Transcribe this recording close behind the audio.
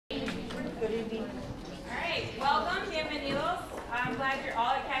Good evening. All right, welcome, bienvenidos. I'm glad you're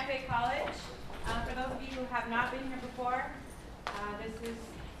all at Cafe College. For those of you who have not been here before, this is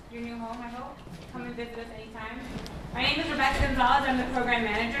your new home, I hope. Come and visit us anytime. My name is Rebecca Gonzalez. I'm the program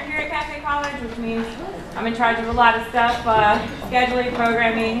manager here at Cafe College, which means I'm in charge of a lot of stuff, scheduling,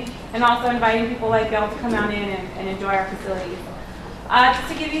 programming, and also inviting people like y'all to come on in and enjoy our facilities. Just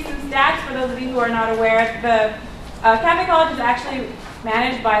to give you some stats, for those of you who are not aware, the Cafe College is actually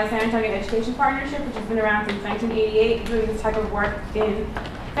managed by the San Antonio Education Partnership, which has been around since 1988, doing this type of work in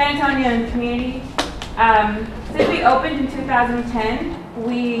San Antonio and the community. Since we opened in 2010,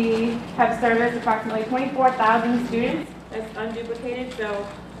 we have serviced approximately 24,000 students. That's unduplicated, so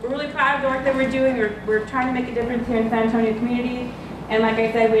we're really proud of the work that we're doing. We're trying to make a difference here in the San Antonio community. And like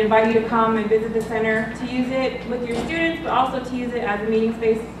I said, we invite you to come and visit the center to use it with your students, but also to use it as a meeting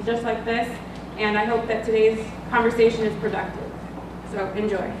space just like this. And I hope that today's conversation is productive. So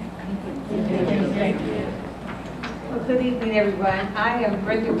enjoy. Thank you. Well, good evening, everyone. I am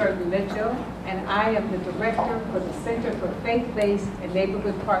Brenda Girton-Mitchell, and I am the director for the Center for Faith-Based and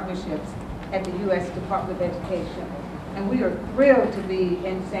Neighborhood Partnerships at the U.S. Department of Education. And we are thrilled to be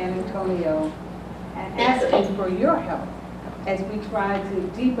in San Antonio and asking for your help as we try to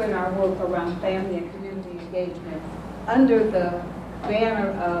deepen our work around family and community engagement under the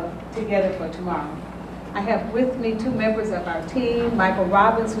banner of Together for Tomorrow. I have with me two members of our team, Michael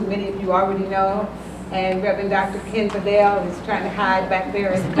Robbins, who many of you already know, and Reverend Dr. Ken Fidel, who's trying to hide back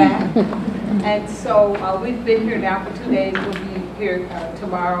there in the back. And so we've been here now for 2 days. We'll be here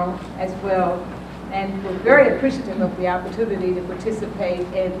tomorrow as well. And we're very appreciative of the opportunity to participate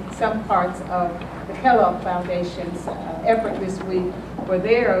in some parts of the Kellogg Foundation's effort this week, where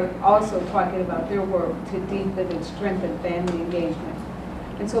they're also talking about their work to deepen and strengthen family engagement.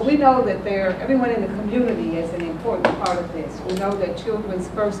 And so we know that everyone in the community is an important part of this. We know that children's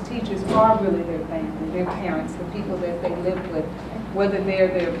first teachers are really their family, their parents, the people that they live with, whether they're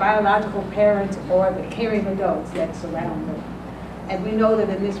their biological parents or the caring adults that surround them. And we know that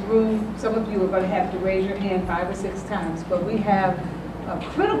in this room, some of you are going to have to raise your hand 5 or 6 times, but we have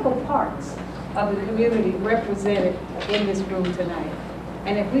critical parts of the community represented in this room tonight.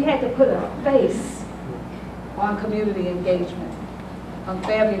 And if we had to put a face on community engagement, on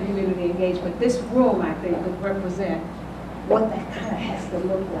family and community engagement, this room, I think, would represent what that kind of has to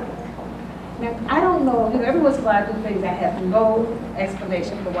look like. Now, I don't know, every once in a while I do things I have no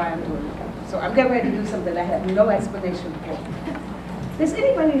explanation for why I'm doing it. So I'm getting ready to do something I have no explanation for. Does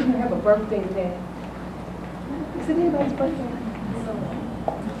anybody even have a birthday today? Is it anybody's birthday?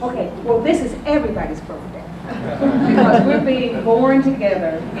 Okay, well, this is everybody's birthday. Because we're being born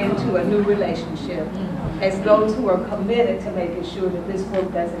together into a new relationship as those who are committed to making sure that this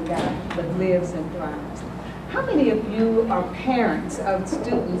work doesn't die, but lives and thrives. How many of you are parents of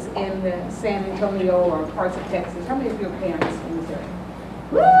students in the San Antonio or parts of Texas? How many of you are parents in this area?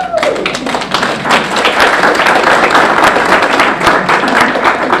 Woo!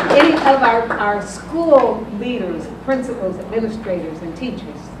 Any of our school leaders, principals, administrators, and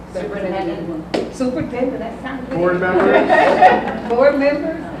teachers? Superintendent, that sounds good. Board members. Board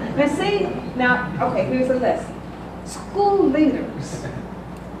members. Now see, okay, here's a list. School leaders.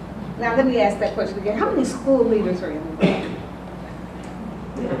 Now let me ask that question again. How many school leaders are in the room?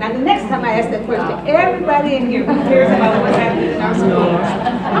 Now the next time I ask that question, everybody in here who cares about what's happening in our schools,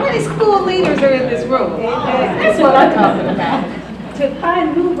 how many school leaders are in this room? That's what I'm talking about. To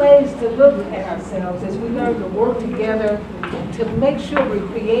find new ways to look at ourselves as we learn to work together to make sure we're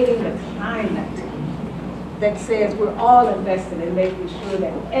creating the climate that says we're all invested in making sure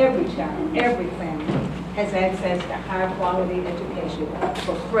that every child, every family has access to high quality education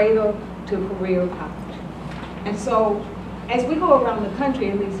from cradle to career college. And so as we go around the country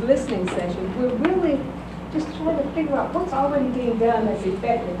in these listening sessions, we're really just trying to figure out what's already being done that's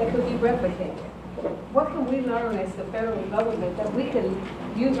effective, that could be replicated. What can we learn as the federal government that we can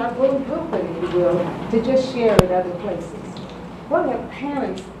use our little blueprint, if you will, to just share in other places? What have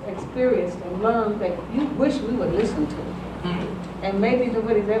parents experienced and learned that you wish we would listen to? And maybe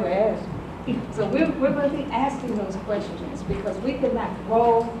nobody's ever asked. So we're going to be asking those questions because we cannot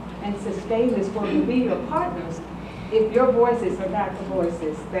grow and sustain this work and be your partners if your voices are not the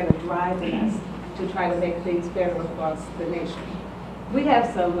voices that are driving us to try to make things better across the nation. We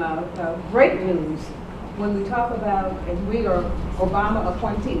have some great news when we talk about, and we are Obama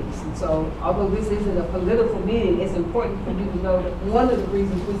appointees. And so although this isn't a political meeting, it's important for you to know that one of the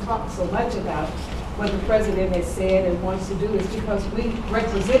reasons we talk so much about what the president has said and wants to do is because we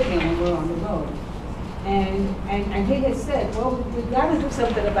represent him when we're on the road. And he has said, well, we've got to do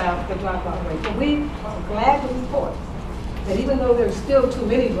something about the dropout rate. But we are glad to report that even though there's still too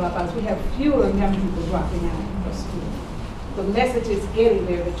many dropouts, we have fewer young people dropping out of school. The message is getting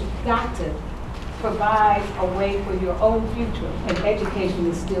there that you've got to provide a way for your own future, and education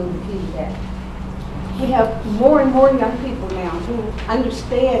is still the key to that. We have more and more young people now who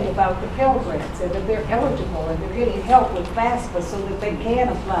understand about the Pell Grants and that they're eligible and they're getting help with FAFSA so that they can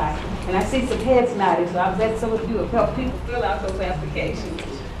apply. And I see some heads nodding, so I bet some of you have helped people fill out those applications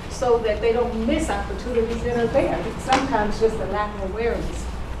so that they don't miss opportunities that are there. Sometimes just a lack of awareness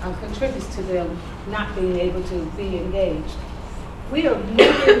contributes to them not being able to be engaged. We are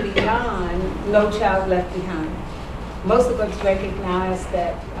moving beyond No Child Left Behind. Most of us recognize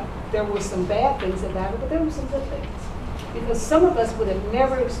that there were some bad things about it, but there were some good things. Because some of us would have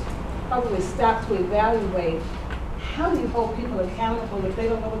never probably stopped to evaluate how do you hold people accountable if they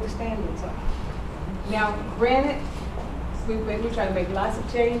don't know what the standards are. Now, granted, we're trying to make lots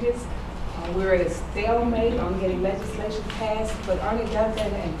of changes. We're at a stalemate on getting legislation passed, but Arnie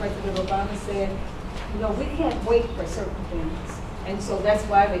Duncan and President Obama said, we can't wait for certain things. And so that's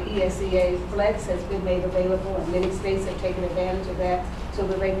why the ESEA Flex has been made available, and many states have taken advantage of that so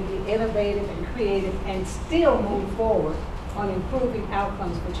that they can be innovative and creative and still move forward on improving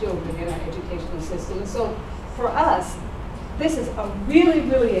outcomes for children in our educational system. And so for us, this is a really,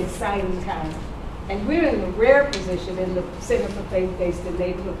 really exciting time. And we're in the rare position in the Center for Faith-Based and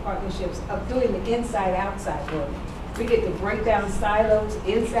Neighborhood Partnerships of doing the inside-outside work. We get to break down silos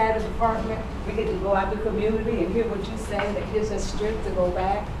inside the department. We get to go out to the community and hear what you say. That gives us strength to go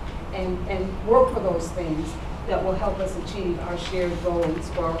back and work for those things that will help us achieve our shared goals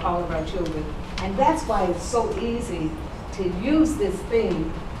for all of our children. And that's why it's so easy to use this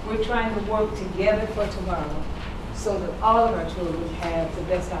thing. We're trying to work together for tomorrow so that all of our children have the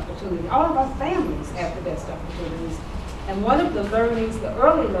best opportunity. All of our families have the best opportunities. And one of the learnings, the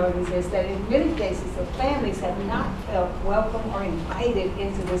early learnings, is that in many cases the families have not felt welcome or invited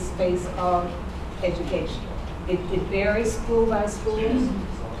into this space of education. It varies school by school.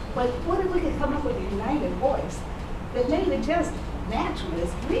 But what if we could come up with a united voice that made it just natural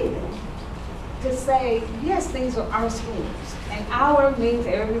as breathing to say, yes, these are our schools. And our means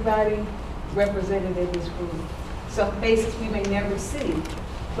everybody represented in this room. Some faces we may never see.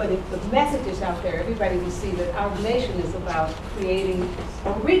 But if the message is out there, everybody will see that our nation is about creating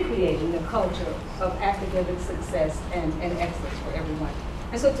or recreating a culture of academic success and excellence for everyone.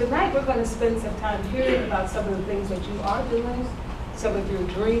 And so tonight we're going to spend some time hearing about some of the things that you are doing, some of your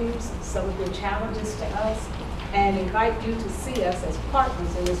dreams, some of your challenges to us, and invite you to see us as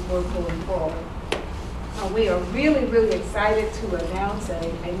partners in this work going forward. We are really, really excited to announce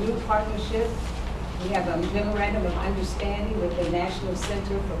a new partnership. We have a memorandum of understanding with the National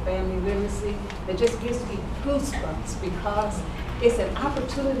Center for Family Literacy that just gives me goosebumps because it's an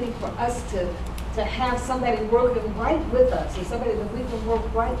opportunity for us to have somebody working right with us and somebody that we can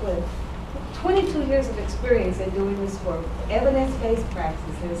work right with. 22 years of experience in doing this work, evidence-based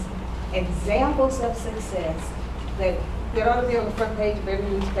practices, examples of success that ought to be on the front page of every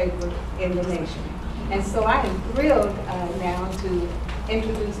newspaper in the nation. And so I am thrilled now to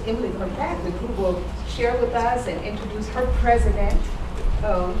introduce Emily Kirkpatrick, who will share with us and introduce her president.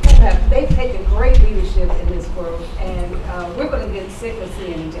 They've taken great leadership in this work, and we're going to get sick of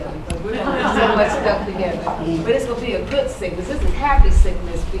seeing each other because we're going to do so much stuff together. But it's going to be a good sickness. This is happy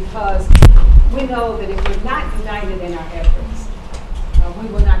sickness because we know that if we're not united in our efforts, we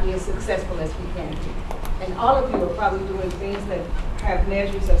will not be as successful as we can be. And all of you are probably doing things that have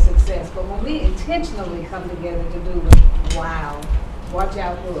measures of success. But when we intentionally come together to do it, wow, watch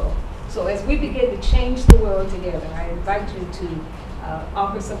out world. So as we begin to change the world together, I invite you to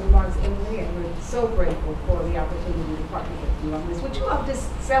offer some remarks, Emily, and we're so grateful for the opportunity to partner with you on this. Would you all just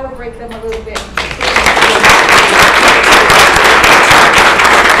celebrate them a little bit?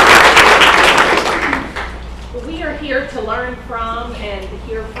 We are here to learn from and to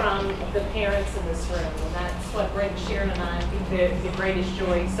hear from the parents in this room, and that's what Brenda, Sharon, and I think the greatest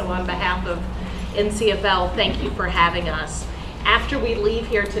joy. So on behalf of NCFL, thank you for having us. After we leave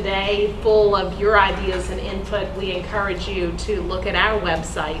here today, full of your ideas and input, we encourage you to look at our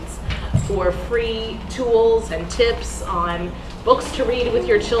websites for free tools and tips on books to read with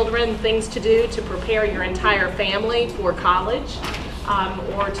your children, things to do to prepare your entire family for college,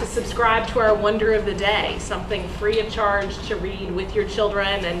 or to subscribe to our Wonder of the Day, something free of charge to read with your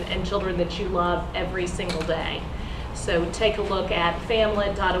children and children that you love every single day. So take a look at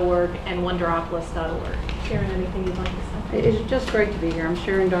famlet.org and wonderopolis.org. Sharon, anything you'd like to say? It's just great to be here. I'm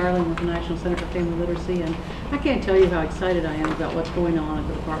Sharon Darling with the National Center for Family Literacy, and I can't tell you how excited I am about what's going on at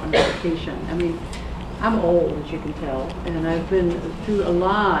the Department of Education. I mean, I'm old, as you can tell, and I've been through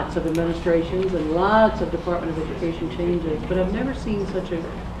lots of administrations and lots of Department of Education changes, but I've never seen such a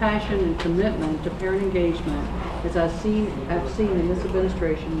passion and commitment to parent engagement as I've seen in this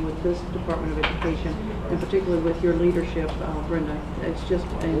administration with this Department of Education, and particularly with your leadership, Brenda. It's just,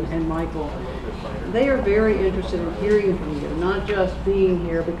 and Michael. They are very interested in hearing from you, not just being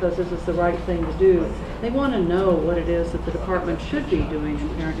here because this is the right thing to do. They want to know what it is that the department should be doing in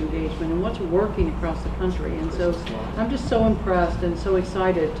parent engagement and what's working across the country. And so I'm just so impressed and so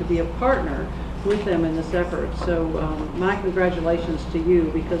excited to be a partner with them in this effort. So my congratulations to you,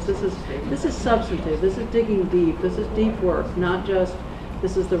 because this is substantive. This is digging deep. This is deep work, not just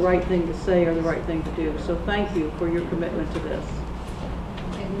this is the right thing to say or the right thing to do. So thank you for your commitment to this.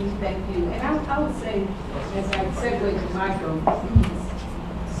 Thank you. And I would say, as I segue to Michael,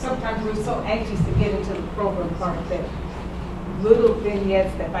 sometimes we're so anxious to get into the program part that little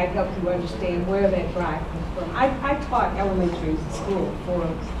vignettes that might help you understand where that drive comes from. I taught elementary school for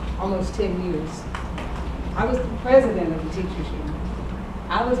almost 10 years. I was the president of the teachers union.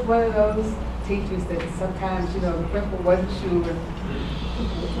 I was one of those teachers that sometimes, the principal wasn't sure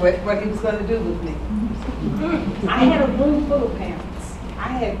what he was going to do with me. I had a room full of parents. I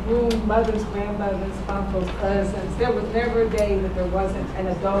had room, mothers, grandmothers, uncles, cousins. There was never a day that there wasn't an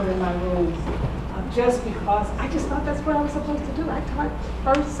adult in my room, just because I just thought that's what I was supposed to do. I taught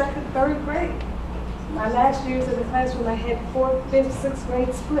first, second, third grade. My last years in the classroom, I had 4th, 5th, 6th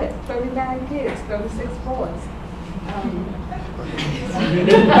grade split, 39 kids, 36 boys. And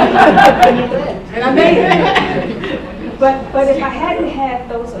I made it. But if I hadn't had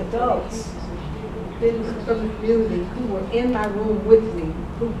those adults from the community who were in my room with me,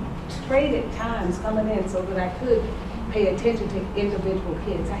 who traded times coming in so that I could pay attention to individual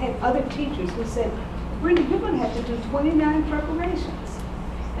kids. I had other teachers who said, Brenda, you're going to have to do 29 preparations.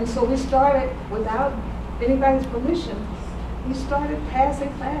 And so we started, without anybody's permission, we started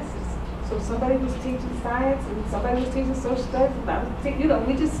passing classes. So somebody was teaching science and somebody was teaching social studies.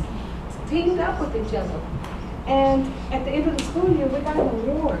 We just teamed up with each other. And at the end of the school year, we got an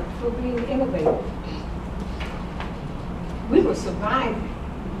award for being innovative. We were surviving.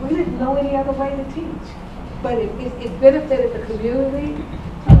 We didn't know any other way to teach. But it benefited the community.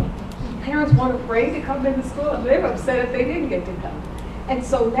 Parents weren't afraid to come into school, and they were upset if they didn't get to come. And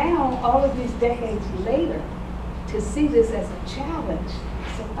so now, all of these decades later, to see this as a challenge,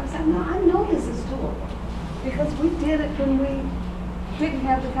 so I said, no, I know this is doable. Because we did it when we didn't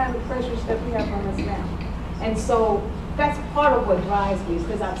have the kind of pressures that we have on us now. And so that's part of what drives me,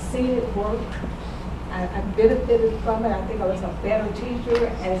 because I've seen it work. I've benefited from it. I think I was a better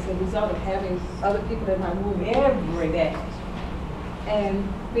teacher as a result of having other people in my room every day and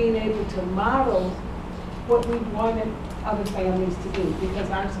being able to model what we wanted other families to do, because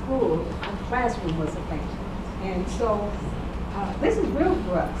our school, our classroom was a family. And so this is real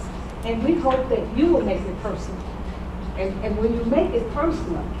for us. And we hope that you will make it personal. And when you make it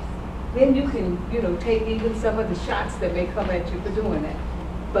personal, then you can, take even some of the shots that may come at you for doing it.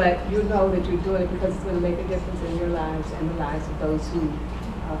 But you know that you're doing it because it's going to make a difference in your lives and the lives of those who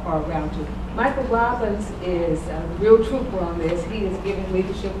are around you. Michael Robbins is a real trooper on this. He is giving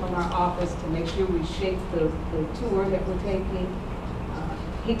leadership from our office to make sure we shape the tour that we're taking.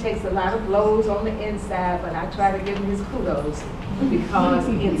 He takes a lot of blows on the inside, but I try to give him his kudos because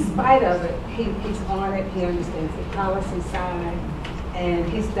in spite of it, he's on it. He understands the policy side, and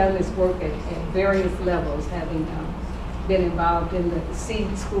he's done this work at various levels, having been involved in the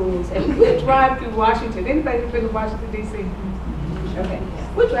seed schools. And we drive through Washington. Anybody been to Washington, D.C.? Okay.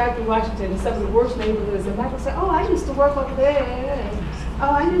 We drive through Washington in some of the worst neighborhoods, and Michael said, oh, I used to work over there.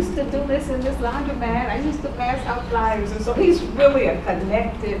 Oh, I used to do this in this laundromat. I used to pass out flyers. And so he's really a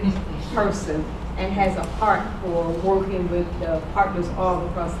connected person and has a heart for working with partners all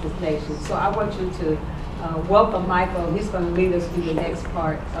across this nation. So I want you to welcome Michael. He's going to lead us through the next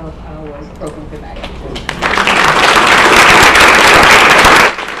part of our program tonight.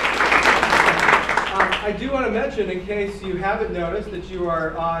 I do want to mention, in case you haven't noticed, that you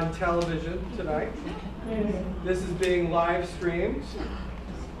are on television tonight. This is being live streamed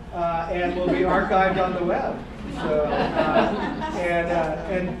and will be archived on the web.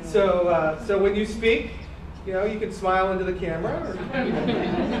 So, so when you speak, you can smile into the camera,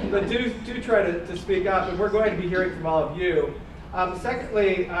 but do try to speak up. And we're going to be hearing from all of you.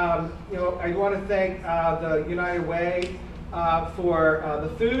 Secondly, I want to thank the United Way for the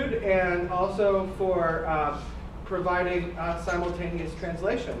food and also for providing simultaneous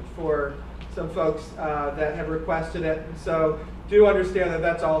translation for some folks that have requested it. So do understand that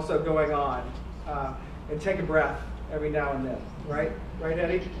that's also going on. And take a breath every now and then, right? Right,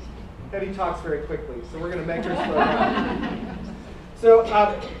 Eddie? Hetty talks very quickly, so we're going to make her slow down. So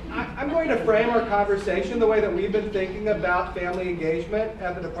I'm going to frame our conversation the way that we've been thinking about family engagement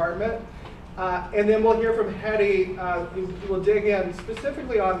at the department. And then we'll hear from Hetty, who will dig in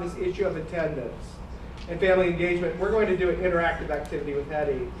specifically on this issue of attendance and family engagement. We're going to do an interactive activity with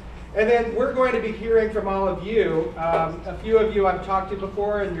Hetty. And then we're going to be hearing from all of you. A few of you I've talked to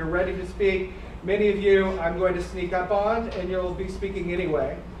before and you're ready to speak. Many of you I'm going to sneak up on and you'll be speaking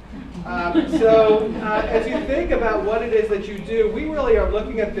anyway. As you think about what it is that you do, we really are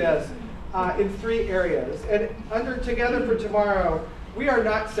looking at this in 3 areas. And under Together for Tomorrow, we are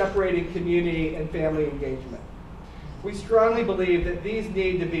not separating community and family engagement. We strongly believe that these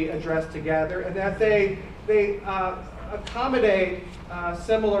need to be addressed together and that they accommodate a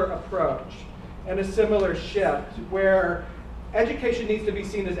similar approach and a similar shift where education needs to be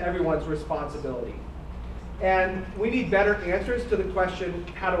seen as everyone's responsibility. And we need better answers to the question,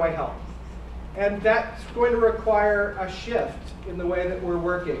 how do I help? And that's going to require a shift in the way that we're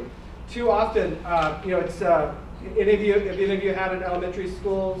working. Too often, have any of you had an elementary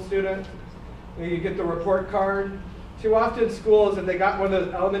school student? You get the report card. Too often schools, if they got one of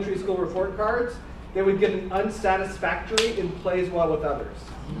those elementary school report cards, they would get an unsatisfactory and plays well with others,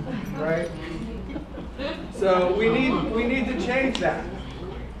 right? So we need to change that.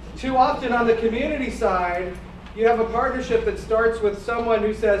 Too often on the community side, you have a partnership that starts with someone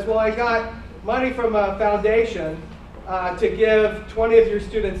who says, well, I got money from a foundation to give 20 of your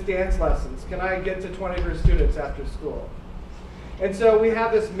students dance lessons. Can I get to 20 of your students after school? And so we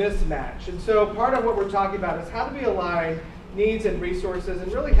have this mismatch. And so part of what we're talking about is how do we align needs and resources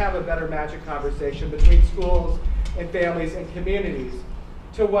and really have a better magic conversation between schools and families and communities.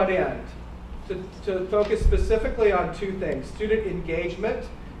 To what end? To focus specifically on 2 things, student engagement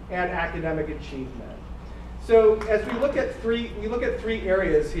and academic achievement. So as we look at 3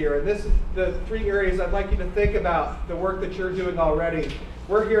 areas here, and this is the 3 areas I'd like you to think about the work that you're doing already.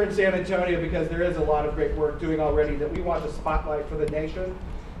 We're here in San Antonio because there is a lot of great work doing already that we want to spotlight for the nation.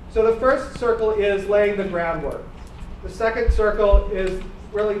 So the first circle is laying the groundwork. The second circle is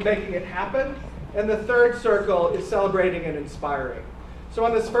really making it happen. And the third circle is celebrating and inspiring. So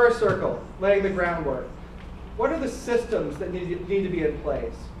on this first circle, laying the groundwork, what are the systems that need to be in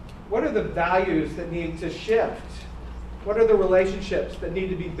place? What are the values that need to shift? What are the relationships that need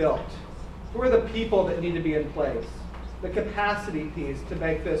to be built? Who are the people that need to be in place? The capacity piece to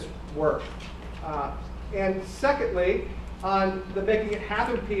make this work. And secondly, on the making it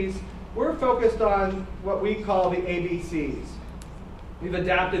happen piece, we're focused on what we call the ABCs. We've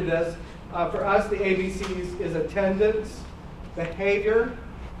adapted this. For us, the ABCs is attendance, behavior,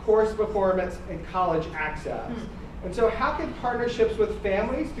 course performance, and college access. And so how can partnerships with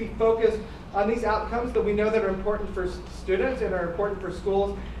families be focused on these outcomes that we know that are important for students and are important for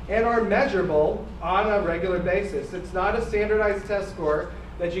schools and are measurable on a regular basis? It's not a standardized test score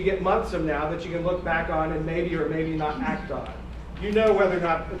that you get months from now that you can look back on and maybe or maybe not act on. You know whether or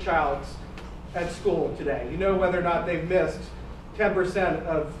not a child's at school today. You know whether or not they've missed 10%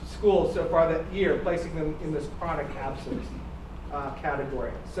 of school so far that year, placing them in this chronic absence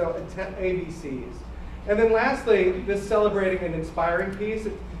category. So ABCs. And then lastly, this celebrating and inspiring piece,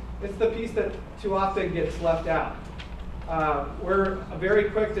 it's the piece that too often gets left out. We're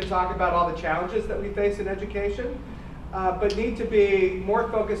very quick to talk about all the challenges that we face in education, but need to be more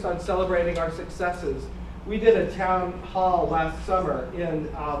focused on celebrating our successes. We did a town hall last summer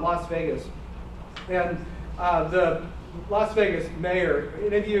in Las Vegas, and the Las Vegas mayor,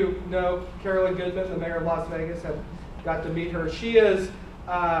 any of you know Carolyn Goodman, the mayor of Las Vegas, have got to meet her. She is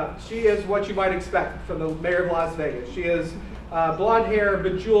what you might expect from the mayor of Las Vegas. She is blonde hair,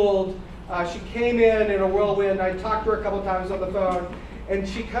 bejeweled. She came in a whirlwind. I talked to her a couple times on the phone, and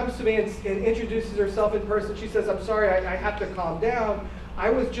she comes to me and introduces herself in person. She says, I'm sorry, I have to calm down. I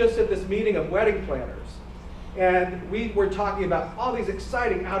was just at this meeting of wedding planners, and we were talking about all these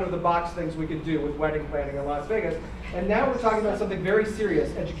exciting out-of-the-box things we could do with wedding planning in Las Vegas, and now we're talking about something very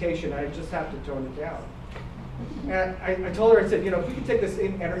serious, education. I just have to tone it down. And I told her, I said, if we could take the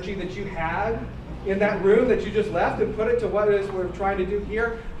same energy that you had in that room that you just left and put it to what it is we're trying to do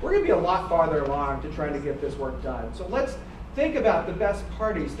here, we're going to be a lot farther along to trying to get this work done. So let's think about the best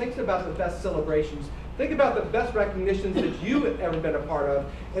parties, think about the best celebrations, think about the best recognitions that you've ever been a part of,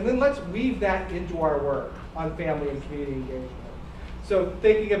 and then let's weave that into our work on family and community engagement. So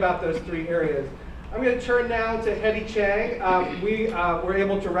thinking about those 3 areas. I'm going to turn now to Hetty Chang. We were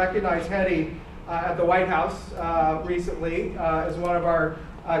able to recognize Hetty at the White House recently as one of our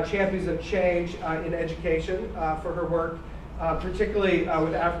champions of change in education for her work, particularly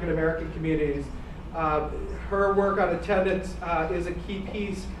with African American communities. Her work on attendance is a key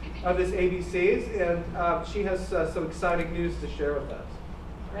piece of this ABCs, and she has some exciting news to share with us.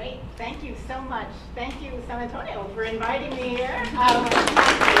 Great, thank you so much. Thank you, San Antonio, for inviting me here. I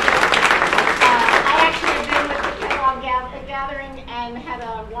actually have been with the Kellogg Gathering and had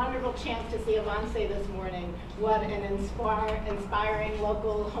a wonderful chance to see Avance this morning. What an inspiring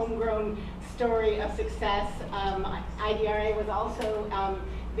local homegrown story of success. IDRA was also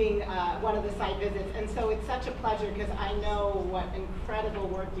being one of the site visits, and so it's such a pleasure because I know what incredible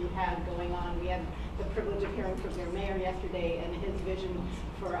work you have going on. We had the privilege of hearing from your mayor yesterday and his vision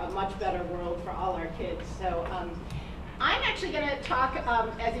for a much better world for all our kids. So I'm actually going to talk,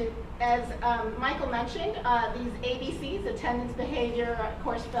 as Michael mentioned, these ABCs, attendance, behavior,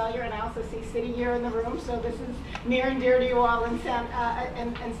 course failure, and I also see city year in the room, so this is near and dear to you all in San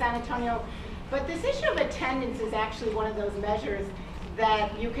Antonio. But this issue of attendance is actually one of those measures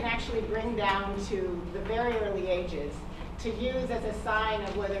that you can actually bring down to the very early ages to use as a sign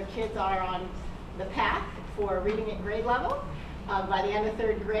of whether kids are on the path for reading at grade level by the end of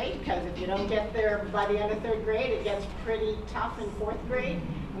 3rd grade, because if you don't get there by the end of 3rd grade, it gets pretty tough in 4th grade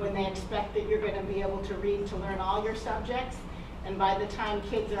when they expect that you're going to be able to read to learn all your subjects. And by the time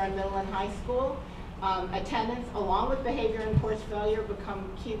kids are in middle and high school, attendance along with behavior and course failure become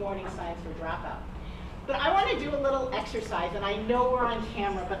key warning signs for dropout. But I want to do a little exercise, and I know we're on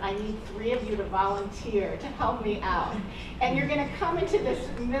camera, but I need 3 of you to volunteer to help me out. And you're going to come into this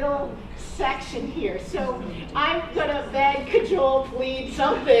middle section here. So I'm going to beg, cajole, plead,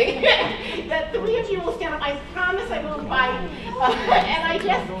 something, that 3 of you will stand up. I promise I won't bite. And I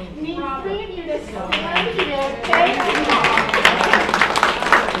just need 3 of you to stand here. Thank you.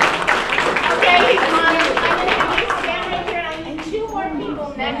 Okay, come on. I'm going to have you stand right here, and I need 2 more people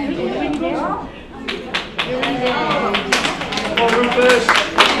next to you. Come on, Rufus.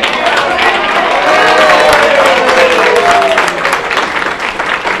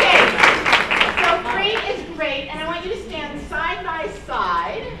 Okay, so 3 is great, and I want you to stand side by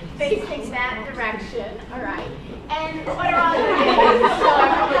side, facing that direction. All right. And what are all your names? So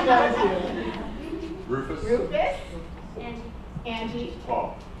everyone knows you. Rufus. Rufus. Angie.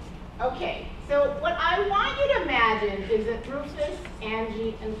 Paul. Okay. So what I want you to imagine is that Rufus,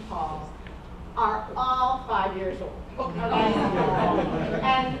 Angie, and Paul are all 5 years old.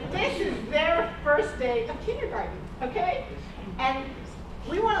 And this is their first day of kindergarten, okay? And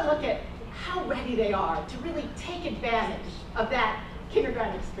we want to look at how ready they are to really take advantage of that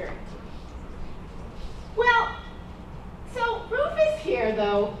kindergarten experience. Well, so Rufus here,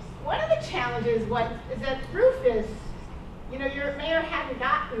 though, one of the challenges is that Rufus, you know, your mayor hadn't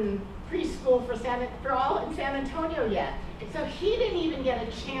gotten preschool for all in San Antonio yet. So he didn't even get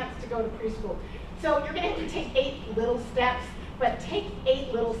a chance to go to preschool. So you're going to have to take 8 little steps, but take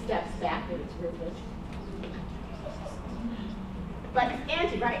 8 little steps backwards, Rufus. But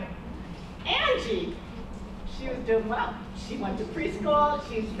Angie, right? Angie, she was doing well. She went to preschool,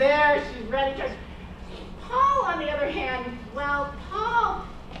 she's there, she's ready to. Paul, on the other hand, well, Paul,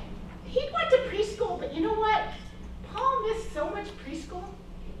 he went to preschool, but you know what? Paul missed so much preschool,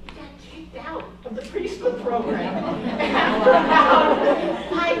 he got kicked out of the preschool program after about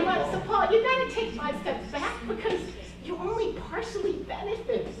 5 months. So Paul, you got to take 5 steps back because you only partially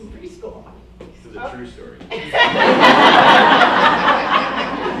benefit from preschool. This is a true story.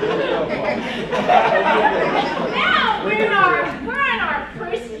 Now we're in our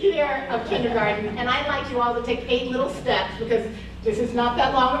first year of kindergarten, and I'd like you all to take 8 little steps because this is not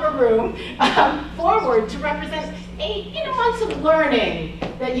that long of a room forward to represent 8 months of learning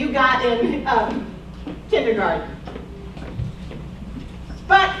that you got in kindergarten.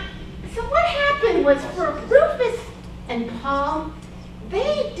 But so what happened was for Rufus and Paul,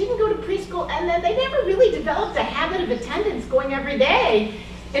 they didn't go to preschool, and then they never really developed a habit of attendance going every day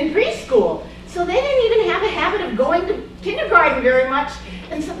in preschool. So they didn't even have a habit of going to kindergarten very much,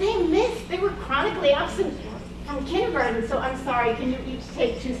 and so they were chronically absent from kindergarten. So I'm sorry, can you each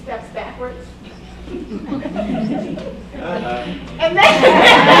take 2 steps backwards? And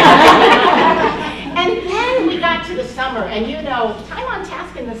then we got to the summer, and you know, time on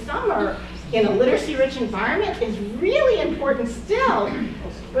task in the summer in a literacy-rich environment is really important still.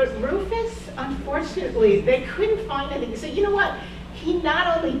 But Rufus, unfortunately, they couldn't find anything. So you know what? He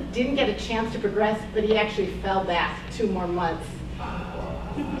not only didn't get a chance to progress, but he actually fell back 2 more months.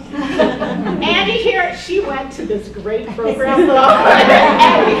 Andy here, she went to this great program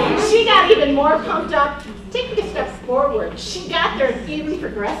and she got even more pumped up. Taking a step forward, she got there and even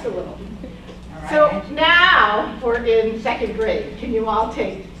progressed a little. Right. So now we're in 2nd grade. Can you all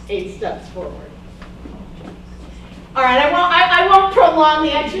take 8 steps forward? All right, I won't prolong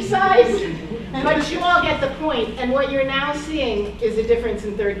the exercise, But you all get the point, and what you're now seeing is a difference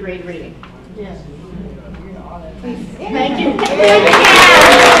in third grade reading. Yes. Thank you.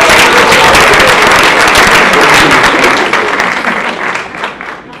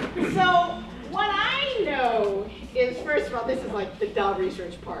 So what I know is, first of all, this is like the dull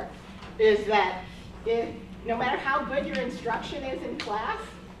research part, is that no matter how good your instruction is in class,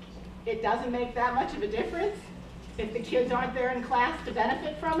 it doesn't make that much of a difference if the kids aren't there in class to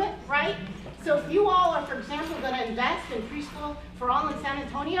benefit from it, right? So if you all are, for example, going to invest in preschool for all in San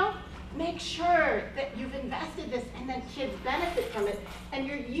Antonio, make sure that you've invested this and that kids benefit from it, and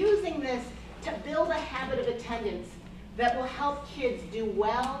you're using this to build a habit of attendance that will help kids do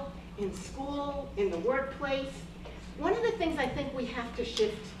well in school, in the workplace. One of the things I think we have to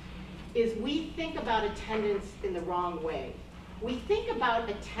shift is we think about attendance in the wrong way. We think about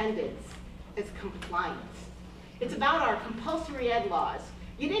attendance as compliance. It's about our compulsory ed laws.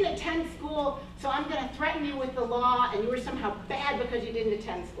 You didn't attend school, so I'm going to threaten you with the law, and you were somehow bad because you didn't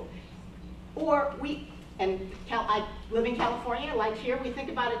attend school. Or I live in California, like here, we think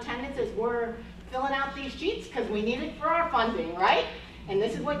about attendance as we're filling out these sheets because we need it for our funding, right? And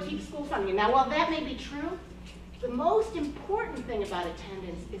this is what keeps school funding. Now, while that may be true, the most important thing about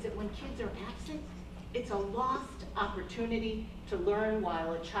attendance is that when kids are absent, it's a lost opportunity to learn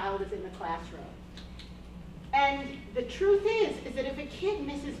while a child is in the classroom. And the truth is that if a kid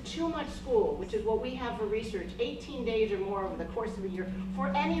misses too much school, which is what we have for research, 18 days or more over the course of a year, for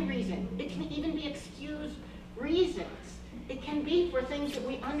any reason, it can even be excused reasons. It can be for things that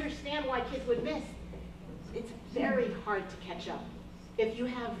we understand why kids would miss. It's very hard to catch up. If you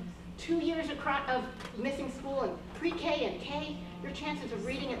have 2 years of missing school in pre-K and K, your chances of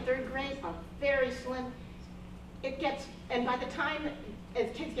reading at third grade are very slim. And by the time as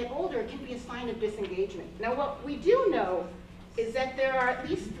kids get older, it can be a sign of disengagement. Now, what we do know is that there are at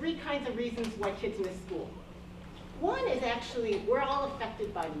least 3 kinds of reasons why kids miss school. One is actually, we're all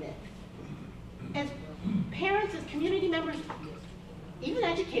affected by myth. As parents, as community members, even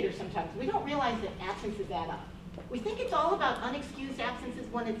educators sometimes, we don't realize that absences add up. We think it's all about unexcused absences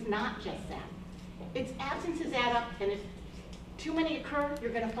when it's not just that. It's absences add up, and if too many occur,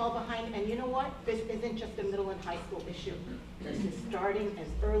 you're going to fall behind. And you know what? This isn't just a middle and high school issue. This is starting as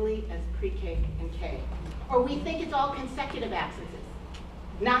early as pre-K and K. Or we think it's all consecutive absences,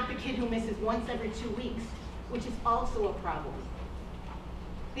 not the kid who misses once every 2 weeks, which is also a problem.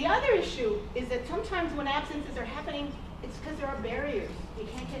 The other issue is that sometimes when absences are happening, it's because there are barriers. You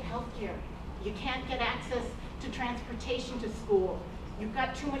can't get health care. You can't get access to transportation to school. You've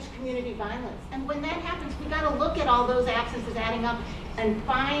got too much community violence. And when that happens, we've got to look at all those absences adding up and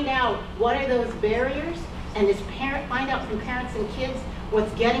find out what are those barriers, and find out from parents and kids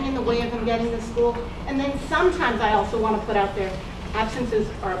what's getting in the way of them getting to school. And then sometimes I also want to put out there, absences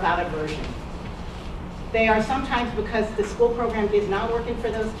are about aversion. They are sometimes because the school program is not working for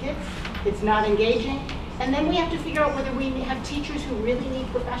those kids, it's not engaging, and then we have to figure out whether we have teachers who really need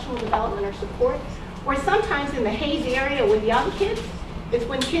professional development or support, or sometimes in the hazy area with young kids, it's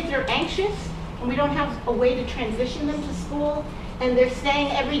when kids are anxious and we don't have a way to transition them to school, and they're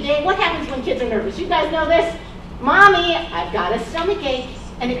saying every day, what happens when kids are nervous? You guys know this? Mommy, I've got a stomach ache,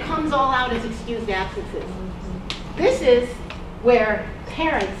 and it comes all out as excused absences. This is where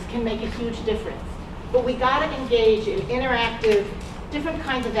parents can make a huge difference. But we got to engage in interactive, different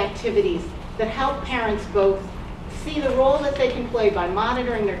kinds of activities that help parents both see the role that they can play by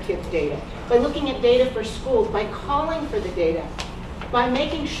monitoring their kids' data, by looking at data for schools, by calling for the data, by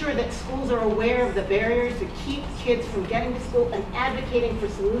making sure that schools are aware of the barriers that keep kids from getting to school, and advocating for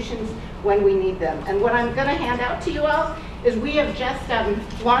solutions when we need them. And what I'm going to hand out to you all is we have just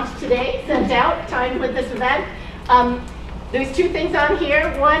launched today, sent out, timed with this event. There's 2 things on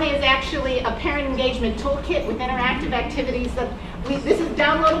here. One is actually a parent engagement toolkit with interactive activities this is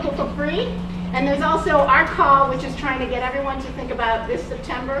downloadable for free. And there's also our call, which is trying to get everyone to think about this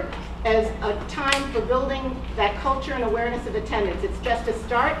September as a time for building that culture and awareness of attendance. It's just a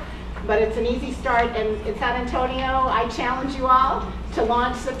start, but it's an easy start. And in San Antonio, I challenge you all to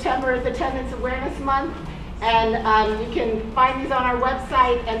launch September as Attendance Awareness Month. And you can find these on our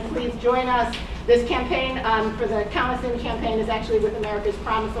website, and please join us. This campaign for the Count Us In campaign is actually with America's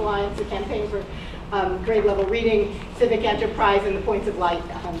Promise Alliance, a campaign for grade level reading, civic enterprise, and the Points of Light.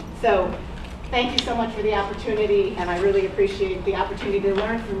 So thank you so much for the opportunity, and I really appreciate the opportunity to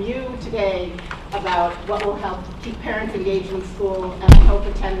learn from you today about what will help keep parents engaged in school, and I hope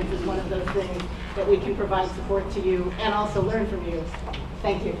attendance is one of those things that we can provide support to you and also learn from you.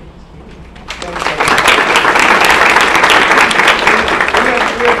 Thank you.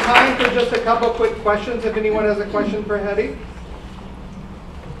 We have time for just a couple quick questions if anyone has a question for Hetty.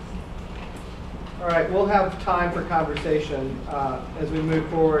 All right, we'll have time for conversation as we move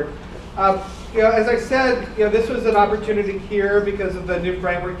forward. As I said, this was an opportunity here because of the new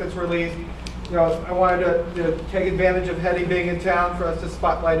framework that's released. I wanted to take advantage of Hetty being in town for us to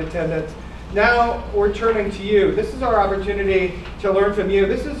spotlight attendance. Now we're turning to you. This is our opportunity to learn from you.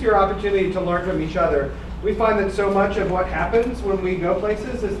 This is your opportunity to learn from each other. We find that so much of what happens when we go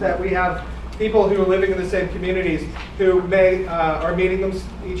places is that we have people who are living in the same communities who may are meeting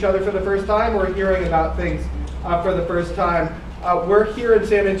each other for the first time or hearing about things for the first time. We're here in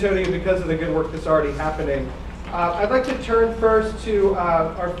San Antonio because of the good work that's already happening. I'd like to turn first to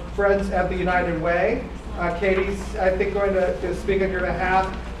our friends at the United Way. Katie's, I think, going to speak on your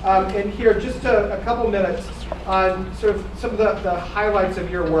behalf. And here, just a couple minutes on sort of some of the highlights of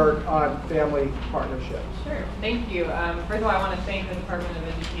your work on family partnerships. Sure, thank you. First of all, I want to thank the Department of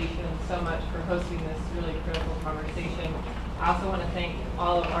Education so much for hosting this really critical conversation. I also want to thank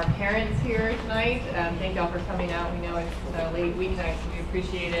all of our parents here tonight. Thank y'all for coming out. We know it's a late weeknight, so we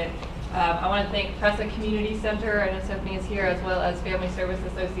appreciate it. I want to thank Pressa Community Center. I know Stephanie is here, as well as Family Service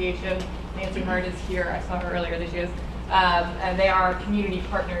Association. Nancy Hart is here. I saw her earlier. There she is. And they are community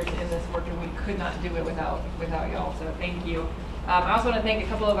partners in this work, and we could not do it without y'all. So thank you. I also want to thank a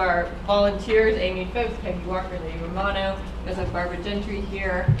couple of our volunteers: Amy Phipps, Peggy Walker, Lady Romano. There's a Barbara Gentry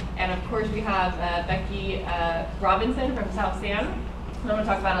here, and of course we have Becky Robinson from South San. I'm going to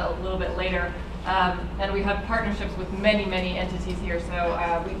talk about it a little bit later. And we have partnerships with many, many entities here,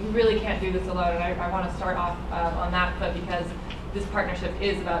 so we really can't do this alone. And I want to start off on that foot because this partnership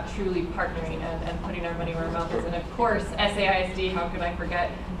is about truly partnering and putting our money where our mouth is. And of course, SAISD, how could I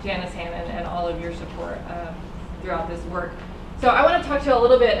forget Janice Hannon and all of your support throughout this work. So I want to talk to you a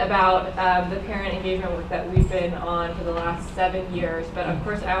little bit about the parent engagement work that we've been on for the last 7 years. But of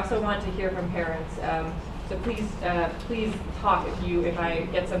course, I also want to hear from parents. So please talk if I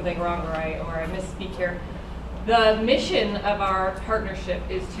get something wrong or I misspeak here. The mission of our partnership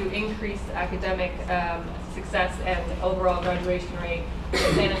is to increase academic success and overall graduation rate in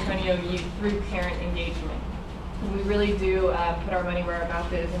San Antonio youth through parent engagement. And we really do put our money where our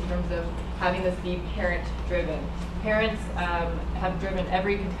mouth is in terms of having this be parent-driven. Parents have driven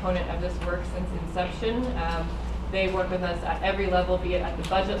every component of this work since inception. They work with us at every level, be it at the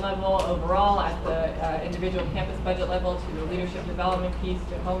budget level, overall, at the individual campus budget level, to the leadership development piece,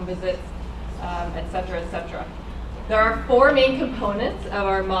 to home visits, et cetera, et cetera. There are 4 main components of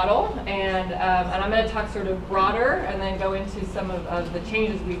our model, and I'm going to talk sort of broader and then go into some of the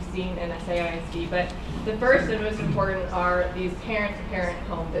changes we've seen in SAISD. But the first and most important are these parent-to-parent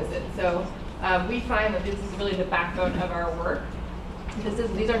home visits. So we find that this is really the backbone of our work.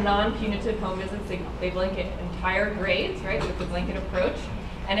 These are non-punitive home visits. They blanket entire grades, right? So it's a blanket approach.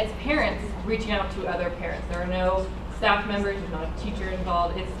 And it's parents reaching out to other parents. There are no staff members, there's not a teacher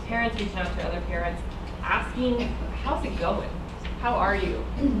involved. It's parents reaching out to other parents, asking, how's it going? How are you?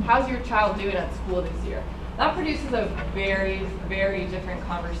 How's your child doing at school this year? That produces a very, very different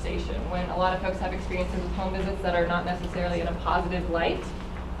conversation when a lot of folks have experiences with home visits that are not necessarily in a positive light.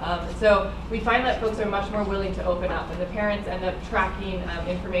 So we find that folks are much more willing to open up, and the parents end up tracking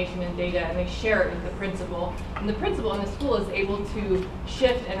information and data, and they share it with the principal. And the principal in the school is able to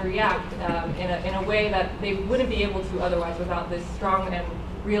shift and react in a way that they wouldn't be able to otherwise without this strong and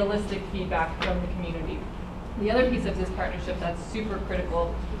realistic feedback from the community. The other piece of this partnership that's super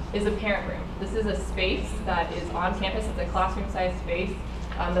critical is a parent room. This is a space that is on campus. It's a classroom-sized space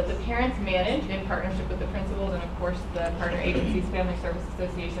that the parents manage in partnership with the principals and, of course, the partner agencies, Family Service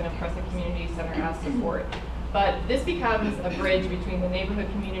Association and Pressa Community Center as support. But this becomes a bridge between the neighborhood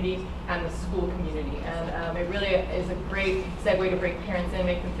community and the school community. And it really is a great segue to bring parents in,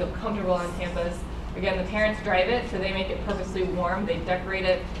 make them feel comfortable on campus. Again, the parents drive it, so they make it purposely warm. They decorate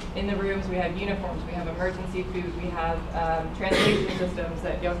it in the rooms. We have uniforms, we have emergency food, we have translation systems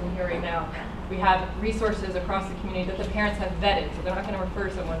that y'all can hear right now. We have resources across the community that the parents have vetted, so they're not going to refer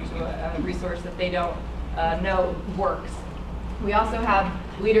someone to a resource that they don't know works. We also have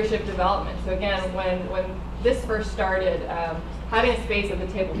leadership development. So again, when this first started, having a space at the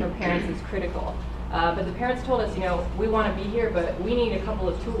table for parents is critical. But the parents told us, we want to be here, but we need a couple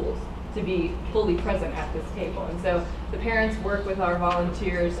of tools to be fully present at this table. And so the parents work with our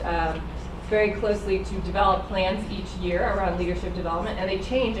volunteers very closely to develop plans each year around leadership development, and they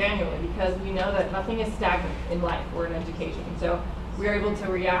change annually because we know that nothing is stagnant in life or in education. So we are able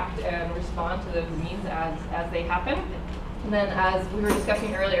to react and respond to those needs as they happen. And then, as we were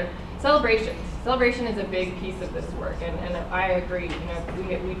discussing earlier, celebrations. Celebration is a big piece of this work, and I agree.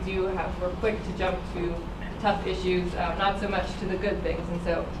 We're quick to jump to tough issues, not so much to the good things. And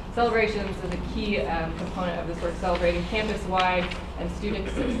so celebrations is a key component of this work, celebrating campus-wide and student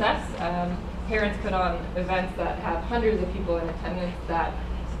success. parents put on events that have hundreds of people in attendance that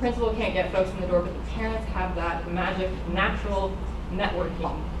the principal can't get folks in the door, but the parents have that magic, natural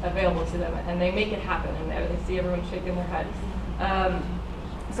networking available to them, and they make it happen, and they see everyone shaking their heads.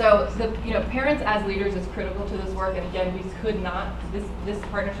 So parents as leaders is critical to this work, and again, we could not, this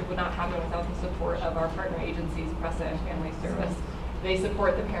partnership would not happen without the support of our partner agencies, PRESA and Family Service. They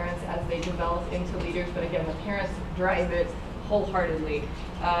support the parents as they develop into leaders, but again, the parents drive it wholeheartedly.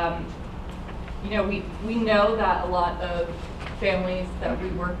 We know that a lot of families that we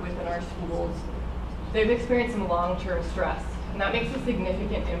work with in our schools, they've experienced some long-term stress, and that makes a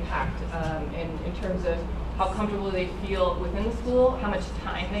significant impact in terms of how comfortable they feel within the school, how much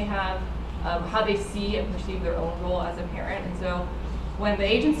time they have, how they see and perceive their own role as a parent. And so when the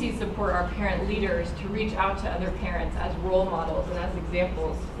agencies support our parent leaders to reach out to other parents as role models and as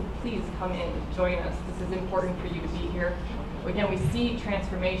examples, please come in, join us. This is important for you to be here. Again, we see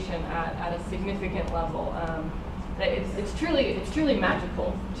transformation at a significant level. It's truly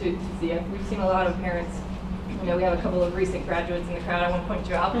magical to see. We've seen a lot of parents. We have a couple of recent graduates in the crowd. I won't point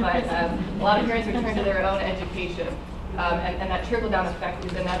you out, but a lot of parents return to their own education, and that trickle-down effect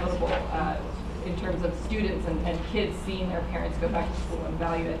is inevitable in terms of students and kids seeing their parents go back to school and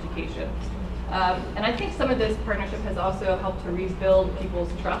value education. And I think some of this partnership has also helped to rebuild people's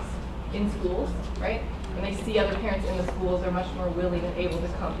trust in schools, right? When they see other parents in the schools, they're much more willing and able to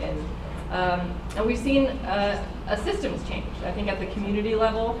come in. And we've seen a systems change. I think at the community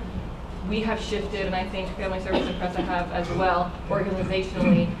level, we have shifted, and I think Family Service and PRESA have as well,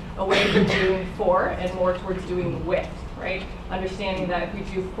 organizationally, away from doing for and more towards doing with, right? Understanding that if we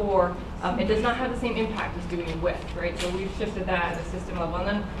do for, it does not have the same impact as doing with, right? So we've shifted that at the system level. And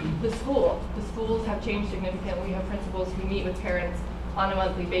then the schools have changed significantly. We have principals who meet with parents on a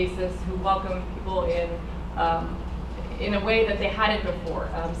monthly basis, who welcome people in a way that they hadn't before,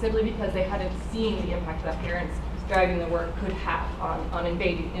 simply because they hadn't seen the impact that parents driving the work could have on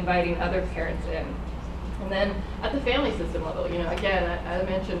inviting other parents in. And then at the family system level, again, as I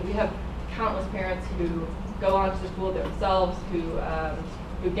mentioned, we have countless parents who go on to school themselves, who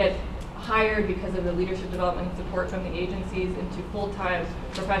get hired because of the leadership development and support from the agencies into full-time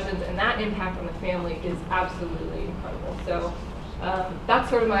professions, and that impact on the family is absolutely incredible. So that's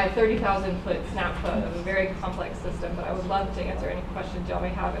sort of my 30,000-foot snapshot of a very complex system, but I would love to answer any questions y'all may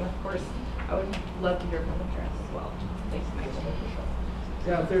have, and of course, I would love to hear from the parents as well. Thanks, Michael.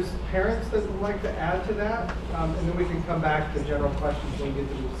 Yeah, if there's parents that would like to add to that, and then we can come back to general questions when we get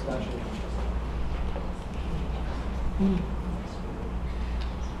to the discussion.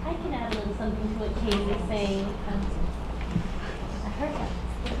 I can add a little something to what Kate is saying. I heard that.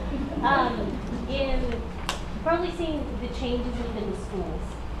 You've probably seen the changes within the schools.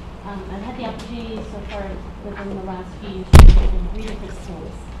 I've had the opportunity so far within the last few years to work in 3 different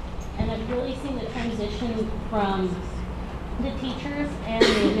schools. And I've really seen the transition from the teachers and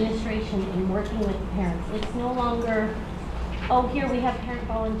the administration in working with the parents. It's no longer, oh, here we have parent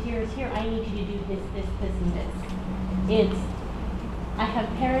volunteers, here I need you to do this, this, this, and this. It's, I have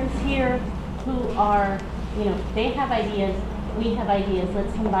parents here who are, they have ideas, we have ideas,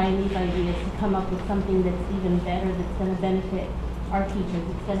 let's combine these ideas to come up with something that's even better, that's going to benefit our teachers,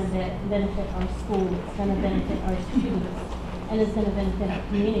 it's going to benefit our school, it's going to benefit our students, and it's going to benefit our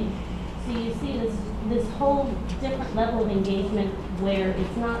community. So you see this whole different level of engagement where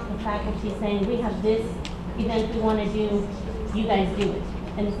it's not the faculty saying, we have this event we want to do, you guys do it.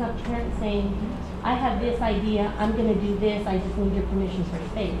 And it's not the parents saying, I have this idea, I'm going to do this, I just need your permission for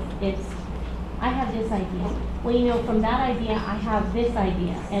space. It's, I have this idea. Well, from that idea, I have this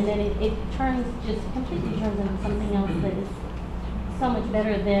idea. And then it just completely turns into something else that is so much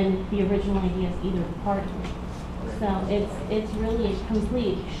better than the original ideas either party. So it's really a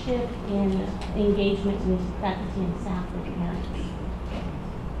complete shift in engagement with faculty and staff with parents.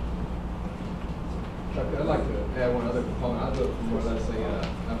 I'd like to add one other component. I look from more, let's say,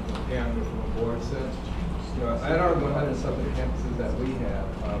 I'm from a parent or from a board sense. At our 100 something campuses that we have,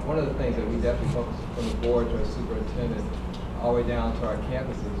 one of the things that we definitely focus from the board to our superintendent all the way down to our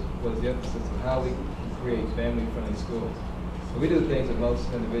campuses was the emphasis of how we create family-friendly schools. So we do things that most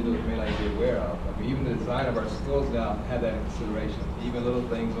individuals may not be aware of. Even the design of our schools now have that in consideration. Even little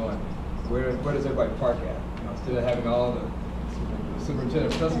things on where does everybody park at? Instead of having all the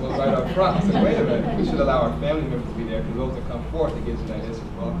superintendent principals right up front, I said, wait a minute, we should allow our family members to be there because those that come forth, it gives you that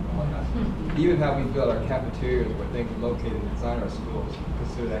instant welcome and whatnot. Even how we build our cafeterias where things are located and design our schools,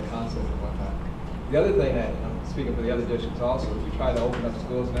 consider that concept and whatnot. The other thing that, I'm speaking for the other districts also, is we try to open up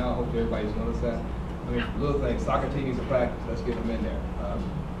schools now. I hope everybody's noticed that. Little things, soccer team needs a practice, let's get them in there.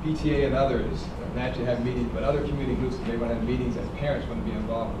 PTA and others naturally have meetings, but other community groups may want to have meetings and parents want to be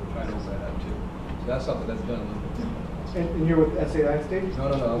involved. We're trying to open that up too. So that's something that's done a little bit different. And you're with SAI State? No,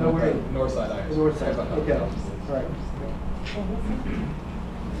 No, I'm we're with Northside IS. Northside, okay, all right.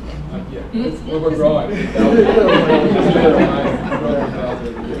 Yeah, we're growing.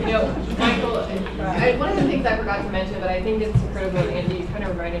 Michael, one of the things I forgot to mention, but I think it's critical, Andy, you kind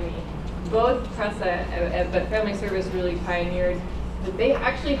of reminded me. Both TRESA but Family Service really pioneered that they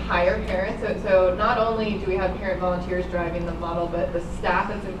actually hire parents. So not only do we have parent volunteers driving the model, but the staff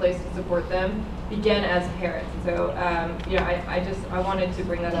that's in place to support them begin as parents. And so, I wanted to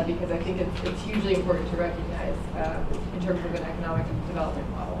bring that up because I think it's hugely important to recognize in terms of an economic development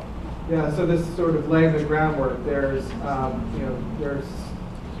model. Yeah, so this is sort of laying the groundwork. There's, there's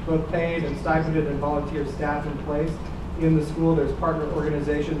both paid and stipended and volunteer staff in place in the school. There's partner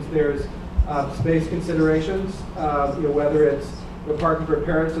organizations. There's space considerations, whether it's the parking for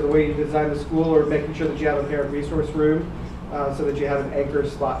parents or the way you design the school, or making sure that you have a parent resource room so that you have an anchor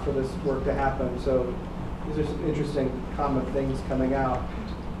spot for this work to happen. So these are some interesting common things coming out.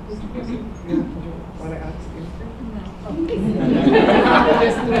 Want to ask you?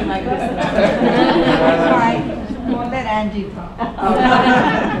 Just doing like this. Sorry, won't let Angie talk.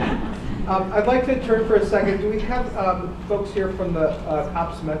 I'd like to turn for a second. Do we have folks here from the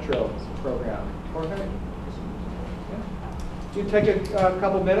COPS Metro program? Jorge? Do you take a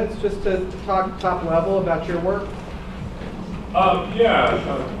couple minutes just to talk top level about your work? I'm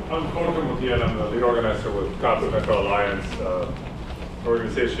Jorge Mutiel. I'm the lead organizer with COPS Metro Alliance,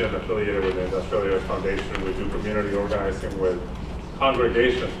 organization affiliated with the Industrial Leaders Foundation. We do community organizing with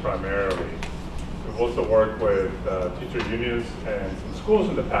congregations primarily. We've also worked with teacher unions and some schools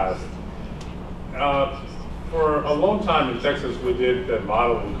in the past. For a long time in Texas, we did the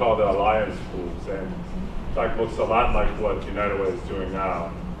model we call the Alliance Schools, and in fact looks a lot like what United Way is doing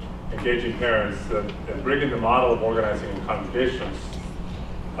now, engaging parents and bringing the model of organizing in congregations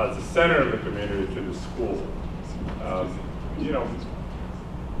as the center of the community to the school.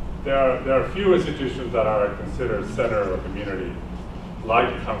 There are few institutions that are considered center of a community, like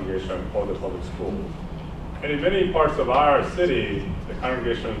the congregation or the public school. And in many parts of our city, the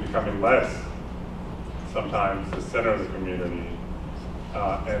congregation is becoming less, sometimes the center of the community,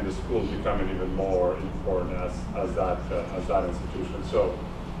 and the school is becoming even more important as that institution. So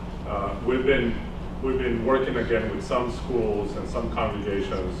we've been working again with some schools and some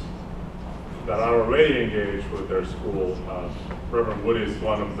congregations that are already engaged with their school. Reverend Woody is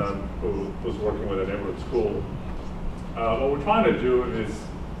one of them who's working with a neighborhood school. What we're trying to do is,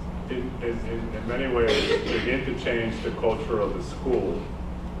 in many ways, begin to change the culture of the school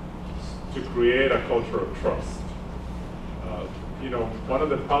to create a culture of trust. One of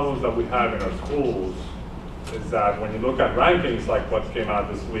the problems that we have in our schools is that when you look at rankings like what came out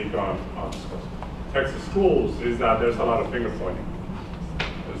this week on Texas schools, is that there's a lot of finger pointing.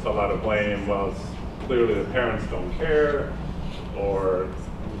 There's a lot of blame. Well, it's clearly the parents don't care, or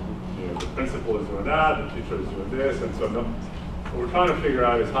the principal is doing that, the teacher is doing this, and so what we're trying to figure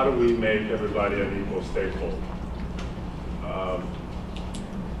out is how do we make everybody an equal stakeholder.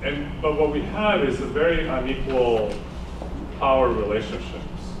 But what we have is a very unequal power relationships,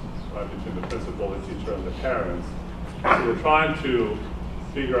 right, between the principal, the teacher, and the parents. So we're trying to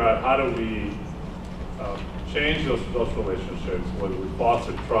figure out how do we change those relationships, whether we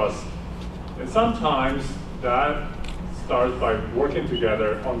foster trust. And sometimes that starts by working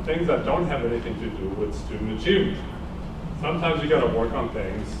together on things that don't have anything to do with student achievement. Sometimes you got to work on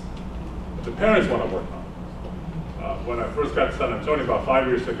things that the parents want to work on. When I first got to San Antonio about 5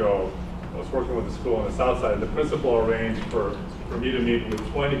 years ago, I was working with a school on the south side, and the principal arranged for me to meet with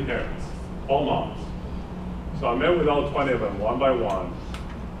 20 parents, all moms. So I met with all 20 of them one by one,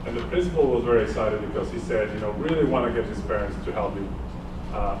 and the principal was very excited because he said, really want to get these parents to help me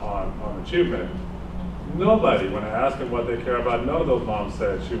on achievement. Nobody, when I asked them what they care about, none of those moms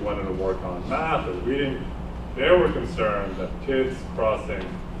said she wanted to work on math or reading. They were concerned that kids crossing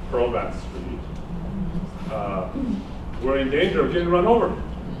Pearl Street were in danger of getting run over.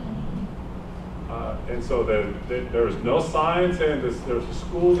 And so there was no sign saying there was a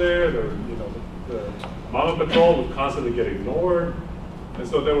school there. The Mama Patrol would constantly get ignored. And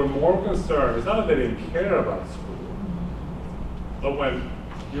so they were more concerned. It's not that they didn't care about school, but when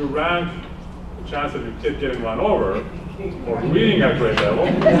you rank the chance of your kid getting run over or reading at grade level,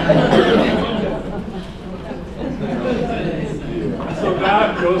 so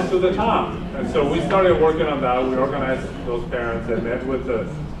that goes to the top. And so we started working on that. We organized those parents and met with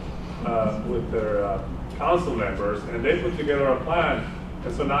their council members, and they put together a plan.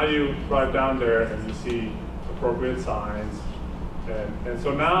 And so now you drive down there and you see appropriate signs, And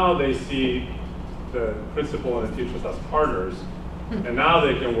so now they see the principal and the teachers as partners, and now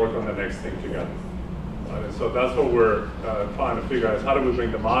they can work on the next thing together. And so that's what we're trying to figure out, is how do we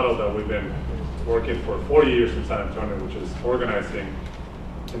bring the model that we've been working for 40 years in San Antonio, which is organizing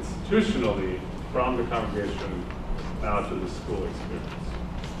institutionally from the congregation now to the school experience.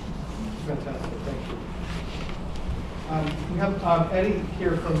 Fantastic, thank you. We have Eddie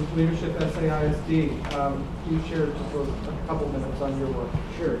here from Leadership SAISD. You share just a couple minutes on your work.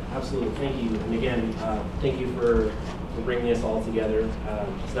 Sure, absolutely. Thank you. And again, thank you for bringing us all together.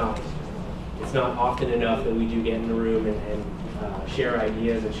 It's not often enough that we do get in the room and share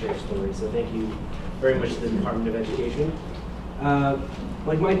ideas and share stories. So thank you very much to the Department of Education.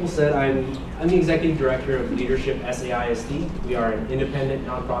 Like Michael said, I'm the Executive Director of Leadership SAISD. We are an independent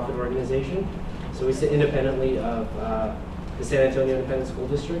nonprofit organization. So we sit independently of the San Antonio Independent School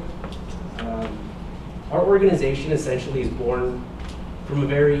District. Our organization essentially is born from a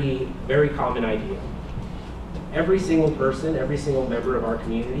very, very common idea. Every single person, every single member of our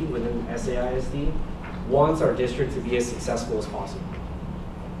community within SAISD wants our district to be as successful as possible.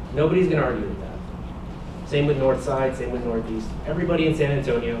 Nobody's going to argue with that. Same with Northside, same with Northeast. Everybody in San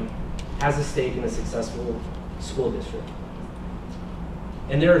Antonio has a stake in a successful school district.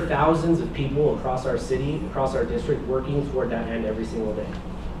 And there are thousands of people across our city, across our district, working toward that end every single day.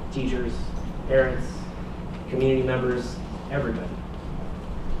 Teachers, parents, community members, everybody.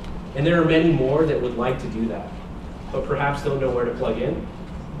 And there are many more that would like to do that, but perhaps don't know where to plug in,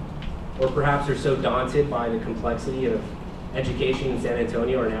 or perhaps are so daunted by the complexity of education in San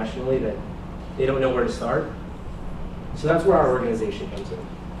Antonio or nationally that they don't know where to start. So that's where our organization comes in.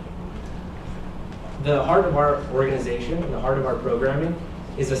 The heart of our organization, the heart of our programming,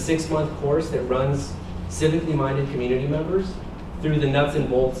 is a 6-month course that runs civically minded community members through the nuts and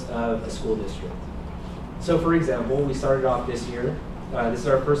bolts of a school district. So for example, we started off this year, this is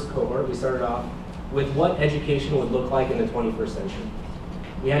our first cohort, we started off with what education would look like in the 21st century.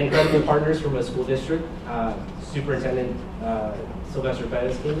 We had incredible partners from a school district. Superintendent Sylvester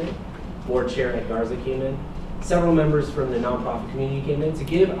Pettis came in, Board Chair Ed Garza came in, several members from the nonprofit community came in to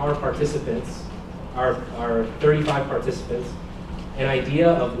give our participants, our 35 participants, an idea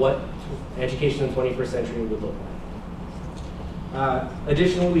of what education in the 21st century would look like.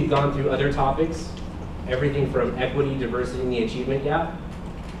 Additionally, we've gone through other topics, everything from equity, diversity, and the achievement gap,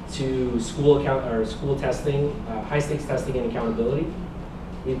 to school testing, high stakes testing and accountability.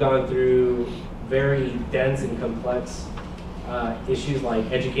 We've gone through very dense and complex issues like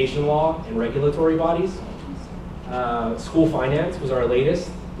education law and regulatory bodies. School finance was our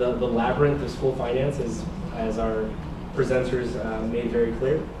latest, the labyrinth of school finance, as our presenters made very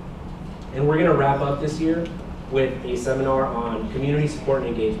clear. And we're gonna wrap up this year with a seminar on community support and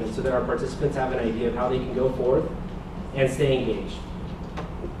engagement so that our participants have an idea of how they can go forth and stay engaged.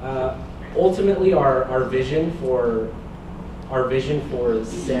 Ultimately, our vision for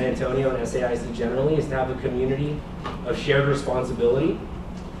San Antonio and SAISD generally is to have a community of shared responsibility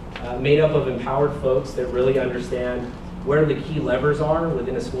made up of empowered folks that really understand where the key levers are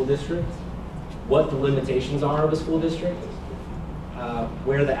within a school district, what the limitations are of a school district,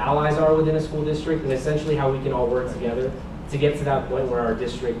 where the allies are within a school district, and essentially how we can all work together to get to that point where our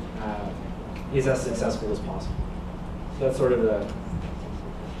district is as successful as possible. So that's sort of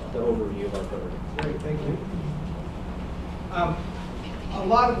the overview of our program. Great, thank you. A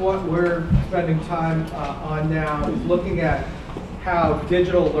lot of what we're spending time on now is looking at how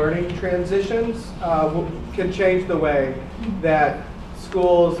digital learning transitions can change the way that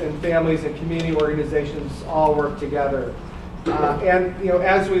schools and families and community organizations all work together. And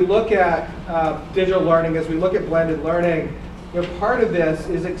as we look at digital learning, as we look at blended learning, part of this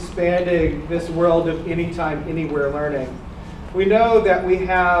is expanding this world of anytime, anywhere learning. We know that we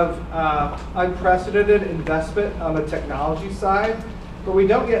have unprecedented investment on the technology side, but we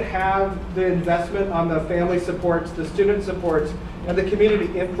don't yet have the investment on the family supports, the student supports, and the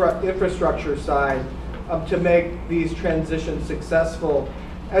community infrastructure side to make these transitions successful.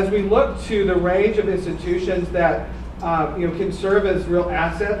 As we look to the range of institutions that can serve as real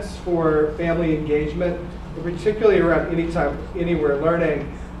assets for family engagement, particularly around anytime, anywhere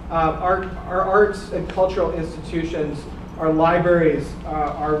learning, our arts and cultural institutions, our libraries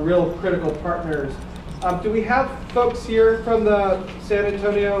are real critical partners. Do we have folks here from the San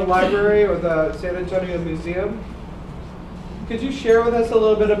Antonio Library or the San Antonio Museum? Could you share with us a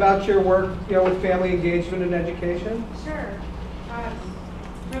little bit about your work with family engagement and education? Sure.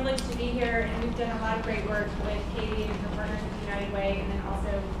 Privileged to be here, and we've done a lot of great work with Katie and her partners at United Way, and then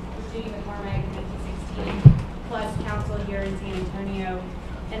also with Judy McCormick and 1916 plus council here in San Antonio.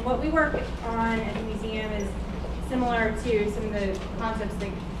 And what we work on at the museum is similar to some of the concepts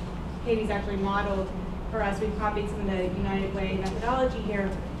that Katie's actually modeled for us. We've copied some of the United Way methodology here.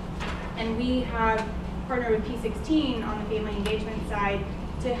 And we have partnered with P16 on the family engagement side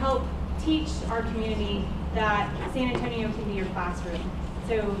to help teach our community that San Antonio can be your classroom.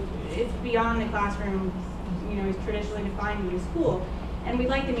 So it's beyond the classroom, is traditionally defined in a school. And we'd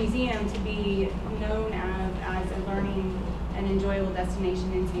like the museum to be known as a learning and enjoyable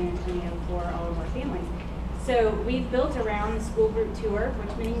destination in San Antonio for all of our families. So we've built around the school group tour,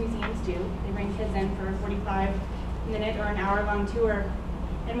 which many museums do. They bring kids in for a 45-minute or an hour-long tour.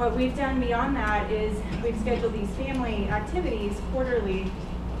 And what we've done beyond that is we've scheduled these family activities quarterly,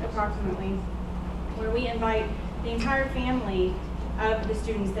 approximately, where we invite the entire family of the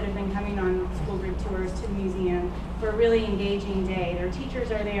students that have been coming on school group tours to the museum for a really engaging day. Their teachers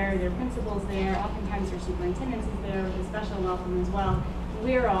are there, their principals there, oftentimes their superintendents is there with a special welcome as well.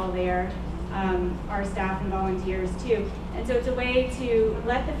 We're all there, our staff and volunteers too. And so it's a way to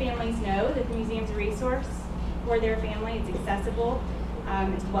let the families know that the museum's a resource for their family. It's accessible,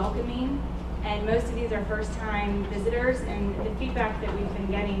 it's welcoming, and most of these are first-time visitors, and the feedback that we've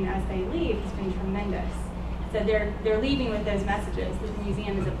been getting as they leave has been tremendous. So they're leaving with those messages that the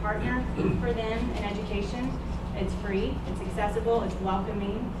museum is a partner for them in education. It's free, it's accessible, it's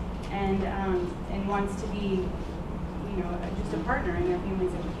welcoming, and wants to be, just a partner in their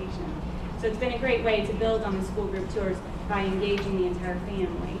family's education. So it's been a great way to build on the school group tours by engaging the entire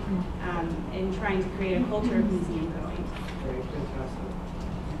family and trying to create a culture of museum going. Great, fantastic.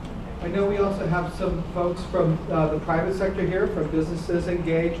 I know we also have some folks from the private sector here, from businesses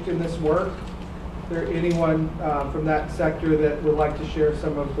engaged in this work. Is there anyone from that sector that would like to share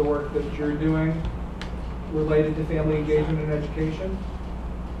some of the work that you're doing related to family engagement and education?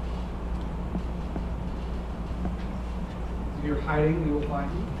 If you're hiding, we will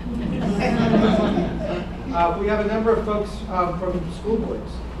find you. We have a number of folks from school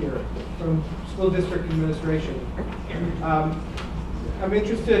boards here, from school district administration. I'm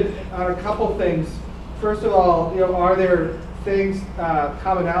interested on a couple things. First of all, are there things,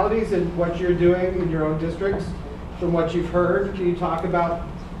 commonalities in what you're doing in your own districts from what you've heard? Can you talk about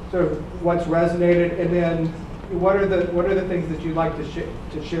sort of what's resonated, and then what are the things that you'd like to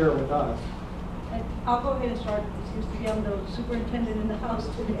share with us? I'll go ahead and start. It seems to be I'm the superintendent in the house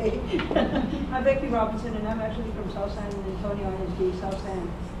today. I'm Becky Robinson, and I'm actually from South San Antonio, ISD, South San.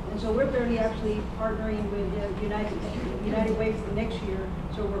 And so we're barely actually partnering with United Way for next year.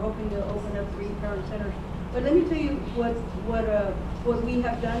 So we're hoping to open up 3 parent centers. But let me tell you what we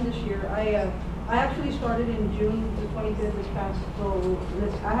have done this year. I actually started in June the 25th this past, so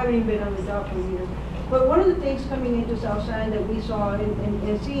I haven't even been on the job for a year. But one of the things coming into South San that we saw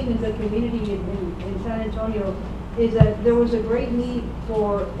and seeing in the community in San Antonio is that there was a great need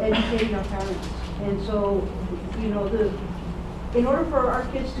for educating our parents. And so, in order for our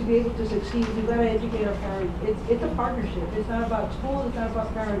kids to be able to succeed, we've got to educate our parents. It's a partnership. It's not about school, it's not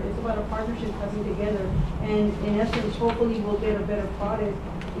about parents. It's about a partnership coming together. And in essence, hopefully we'll get a better product,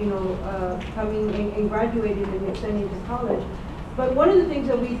 coming and graduating and extending to college. But one of the things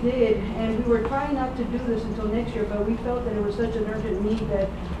that we did, and we were trying not to do this until next year, but we felt that it was such an urgent need that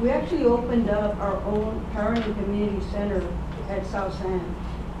we actually opened up our own parent and community center at South San.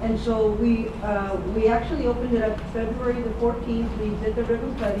 And so we actually opened it up February the 14th. We did the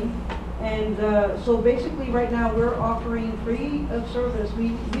ribbon cutting. And so basically right now we're offering free of service. We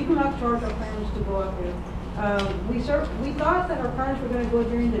do not charge our parents to go out there. We thought that our parents were going to go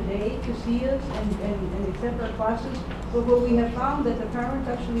during the day to see us and accept our classes, but what we have found that the parents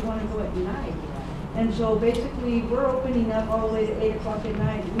actually want to go at night. And so basically we're opening up all the way to 8 o'clock at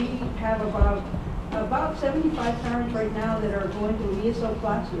night. We have about 75 parents right now that are going to ESL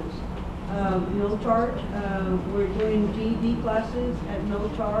classes, no charge. We're doing GED classes at no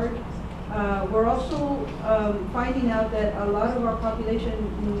charge. We're also finding out that a lot of our population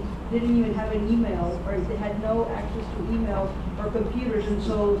didn't even have an email, or they had no access to email or computers. And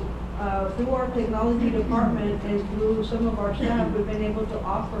so through our technology department and through some of our staff, we've been able to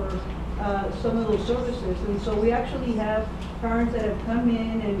offer some of those services. And so we actually have parents that have come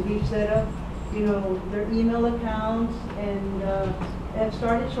in and we've set up their email accounts and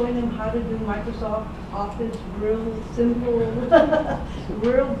started showing them how to do Microsoft Office, real simple,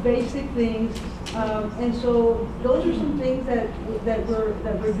 real basic things. And so those are some things that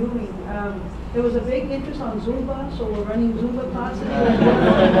we're doing. There was a big interest on Zumba, so we're running Zumba classes.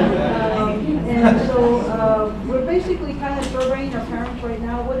 And so we're basically kind of surveying our parents right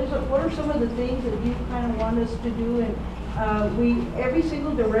now. What are some of the things that you kind of want us to do? And every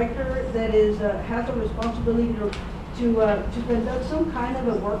single director that has a responsibility to conduct some kind of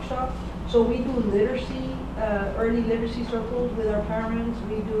a workshop So we do literacy, early literacy circles with our parents.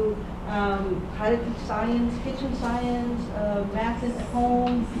 We do how to teach science, kitchen science, math at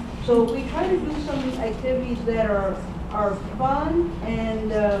home. So we try to do some activities that are fun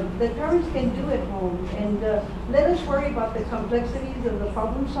and that parents can do at home. And let us worry about the complexities of the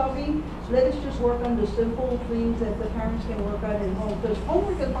problem solving. Let us just work on the simple things that the parents can work on at home. Because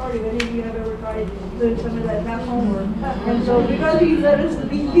homework is hard. If any of you have ever tried doing some of that math homework. And so we'd rather you let us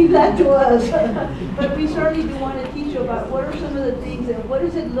leave that to us. But we certainly do want to teach you about what are some of the things and what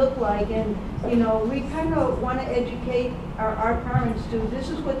does it look like. And you know, we kind of want to educate our parents to this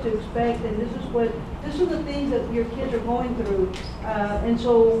is what to expect and this are the things that your kids are going through. And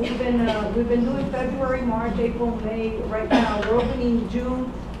so we've been doing February, March, April, May. Right now we're opening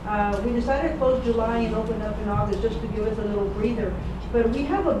June. We decided to close July and open up in August just to give us a little breather. But we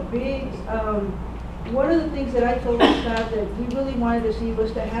have a big, one of the things that I told the staff that we really wanted to see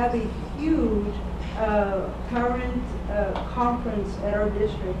was to have a huge parent conference at our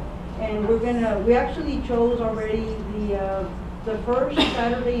district. And we actually chose already the first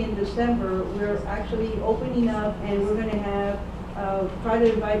Saturday in December. We're actually opening up and we're gonna have, try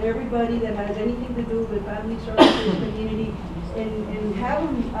to invite everybody that has anything to do with family services, community, and have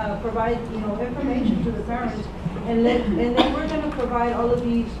them provide, you know, information to the parents. And then we're gonna provide all of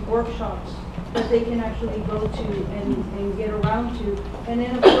these workshops that they can actually go to and get around to. And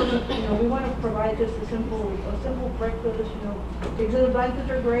then of course, you know, we want to provide just a simple breakfast, you know, eggs and blankets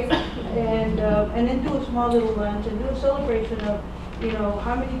are great, and then do a small little lunch and do a celebration of, you know,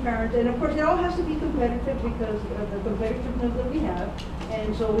 how many parents, and of course it all has to be competitive because of the competitiveness that we have.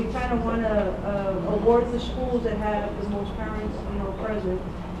 And so we kind of want to award the schools that have the most parents, you know, present.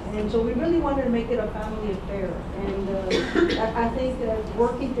 And so we really wanted to make it a family affair. And I think that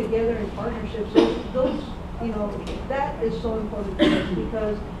working together in partnerships, those, you know, that is so important to us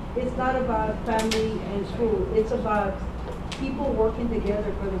because it's not about family and school. It's about people working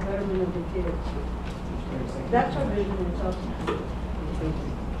together for the betterment of the kids. That's our vision in South San.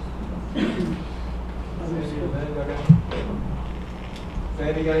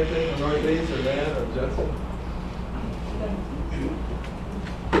 Sandy, got anything from Northeast or Dan or Justin?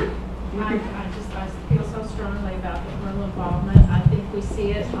 I feel so strongly about the parental involvement. I think we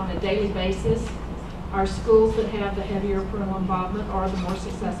see it on a daily basis. Our schools that have the heavier parental involvement are the more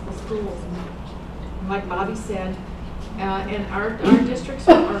successful schools. And like Bobby said, and our districts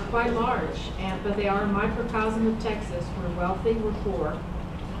are quite large, but they are a microcosm of Texas. We're wealthy, we're poor,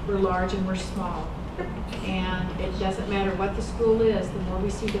 we're large, and we're small. And it doesn't matter what the school is, the more we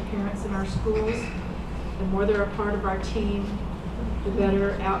see the parents in our schools, the more they're a part of our team, the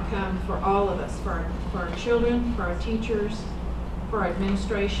better outcome for all of us, for our children, for our teachers, for our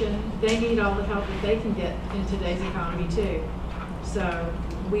administration. They need all the help that they can get in today's economy too. So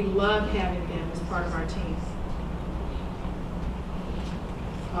we love having them as part of our team.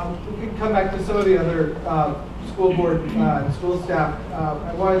 We can come back to some of the other school board and school staff.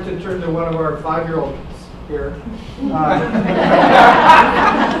 I wanted to turn to one of our 5-year-olds here. You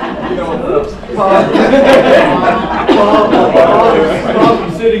know, Paul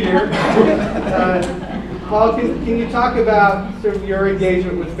from sitting here. Paul, can you talk about sort of your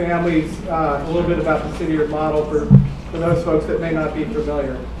engagement with families, a little bit about the City Year model for those folks that may not be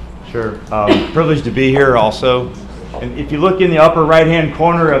familiar? Sure. Privileged to be here also. And if you look in the upper right-hand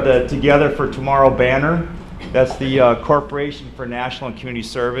corner of the Together for Tomorrow banner, that's the Corporation for National and Community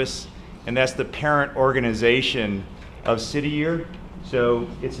Service, and that's the parent organization of City Year. So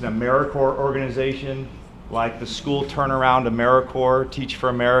it's an AmeriCorps organization, like the School Turnaround AmeriCorps, Teach for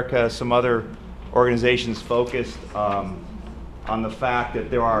America, some other organizations focused on the fact that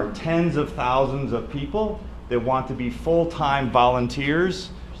there are tens of thousands of people that want to be full-time volunteers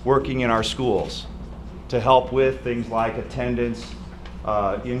working in our schools to help with things like attendance,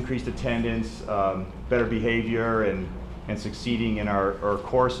 increased attendance, better behavior, and succeeding in our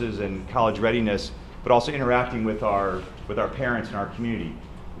courses and college readiness, but also interacting with our parents and our community.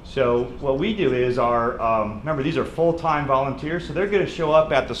 So what we do is remember, these are full-time volunteers, so they're going to show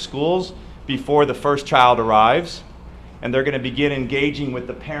up at the schools before the first child arrives, and they're going to begin engaging with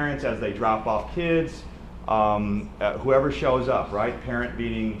the parents as they drop off kids, whoever shows up, right? Parent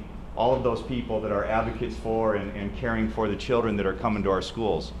being all of those people that are advocates for and caring for the children that are coming to our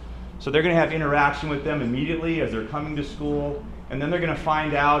schools. So they're going to have interaction with them immediately as they're coming to school, and then they're going to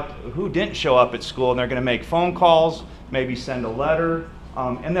find out who didn't show up at school, and they're going to make phone calls, maybe send a letter,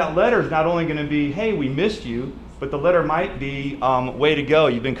 and that letter is not only going to be, hey, we missed you, but the letter might be, way to go,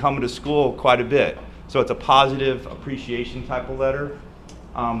 you've been coming to school quite a bit. So it's a positive appreciation type of letter.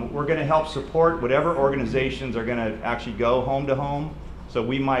 We're going to help support whatever organizations are going to actually go home to home. So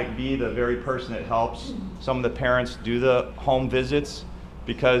we might be the very person that helps some of the parents do the home visits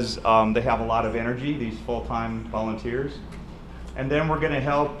because they have a lot of energy, these full-time volunteers. And then we're going to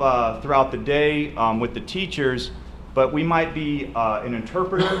help throughout the day with the teachers, but we might be an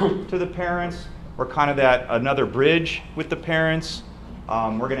interpreter to the parents. We're kind of that another bridge with the parents.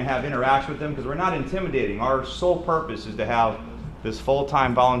 We're going to have interaction with them because we're not intimidating. Our sole purpose is to have this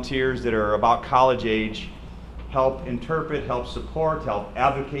full-time volunteers that are about college age help interpret, help support, help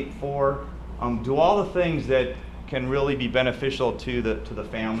advocate for, do all the things that can really be beneficial to the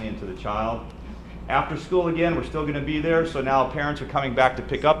family and to the child. After school, again, we're still going to be there, so now parents are coming back to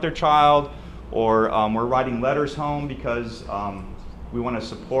pick up their child, or we're writing letters home because we want to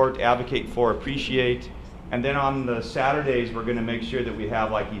support, advocate for, appreciate. And then on the Saturdays, we're going to make sure that we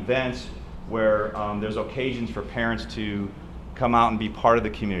have like events where there's occasions for parents to come out and be part of the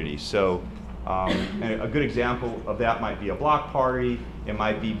community. So a good example of that might be a block party. It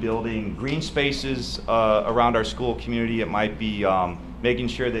might be building green spaces around our school community. It might be making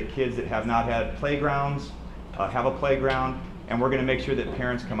sure that kids that have not had playgrounds have a playground. And we're going to make sure that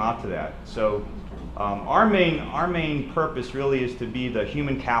parents come out to that. So our main purpose really is to be the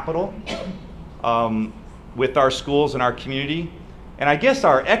human capital with our schools and our community. And I guess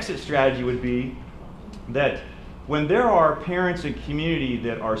our exit strategy would be that when there are parents and community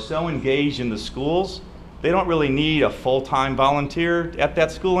that are so engaged in the schools, they don't really need a full-time volunteer at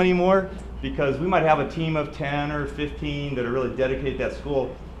that school anymore, because we might have a team of 10 or 15 that are really dedicated to that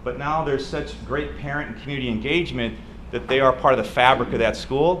school, but now there's such great parent and community engagement that they are part of the fabric of that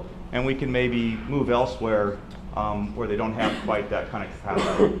school, and we can maybe move elsewhere where they don't have quite that kind of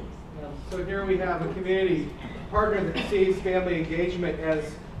capacity. So here we have a community partner that sees family engagement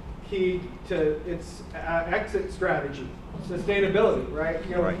as key to its exit strategy, sustainability, right?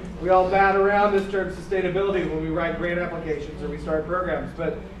 You know, Right. We all bat around this term sustainability when we write grant applications or we start programs,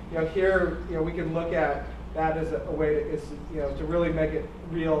 but here we can look at that as a way to really make it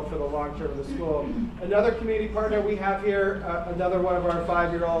real for the long term of the school. Another community partner we have here, another one of our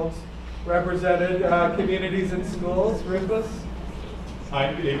 5-year-olds represented communities and schools, Rufus.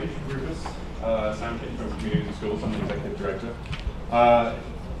 Hi, good evening, Rufus. Sam King from Communities and Schools. I'm the Executive Director.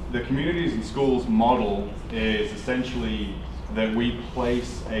 The Communities and Schools model is essentially that we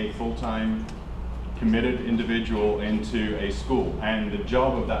place a full-time committed individual into a school, and the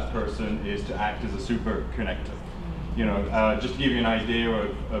job of that person is to act as a super connector. Just to give you an idea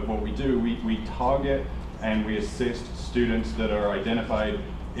of what we do, we target and we assist students that are identified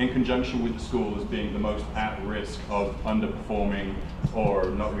in conjunction with the school as being the most at risk of underperforming or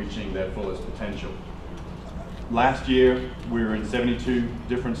not reaching their fullest potential. Last year, we were in 72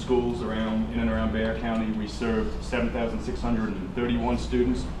 different schools in and around Bexar County. We served 7,631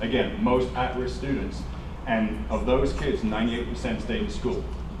 students, again, most at-risk students. And of those kids, 98% stayed in school.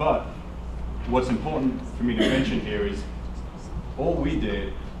 But what's important for me to mention here is all we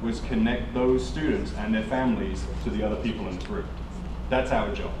did was connect those students and their families to the other people in the group. That's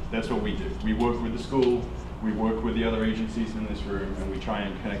our job. That's what we do. We work with the school, we work with the other agencies in this room, and we try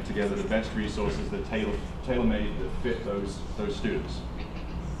and connect together the best resources that tailor-made that fit those students.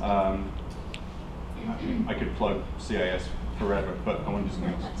 I could plug CIS forever, but I want to do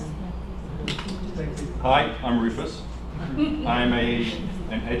something else. Hi, I'm Rufus. I'm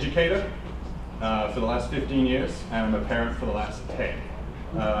an educator for the last 15 years, and I'm a parent for the last 10.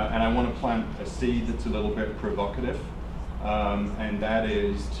 And I want to plant a seed that's a little bit provocative. And that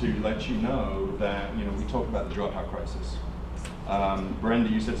is to let you know that, we talk about the dropout crisis. Brenda,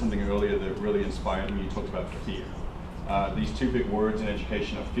 you said something earlier that really inspired me. You talked about fear. These two big words in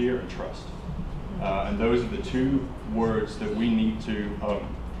education are fear and trust. And those are the two words that we need to own.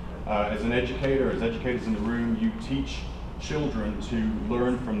 As an educator, as educators in the room, you teach children to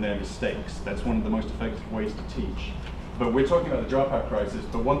learn from their mistakes. That's one of the most effective ways to teach. But we're talking about the dropout crisis,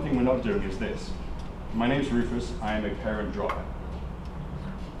 but one thing we're not doing is this. My name's Rufus. I am a parent dropout.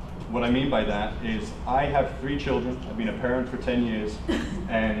 What I mean by that is I have 3 children. I've been a parent for 10 years,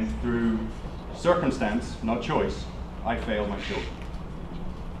 and through circumstance, not choice, I fail my children.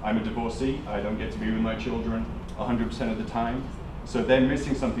 I'm a divorcee. I don't get to be with my children 100% of the time, so they're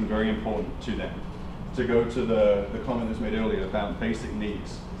missing something very important to them. To go to the comment that was made earlier about basic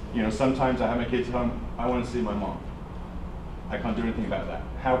needs. Sometimes I have my kids home, I want to see my mom. I can't do anything about that.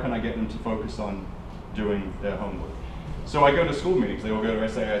 How can I get them to focus on doing their homework? So I go to school meetings. They all go to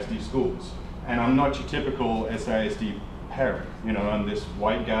SAISD schools. And I'm not your typical SAISD parent. I'm this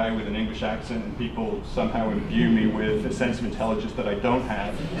white guy with an English accent, and people somehow imbue me with a sense of intelligence that I don't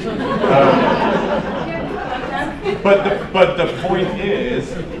have. But the point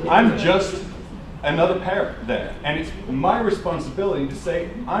is, I'm just another parent there. And it's my responsibility to say,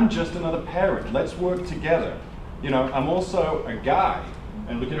 I'm just another parent. Let's work together. You know, I'm also a guy.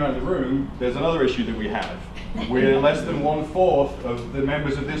 And looking around the room, there's another issue that we have. We're less than 1/4 of the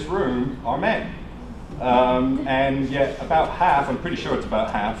members of this room are men. And yet about half, I'm pretty sure it's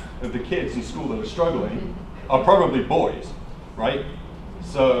about half, of the kids in school that are struggling are probably boys, right?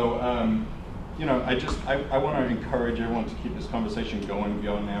 So, you know, I want to encourage everyone to keep this conversation going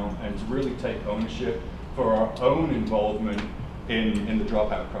beyond now and to really take ownership for our own involvement in the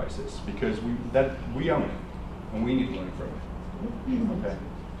dropout crisis, because we own it and we need to learn from it. Okay,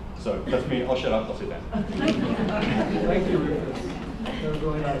 so that's me. I'll shut up. I'll sit down. Thank you, Rufus. That was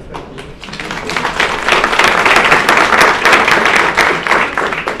really nice. Thank you.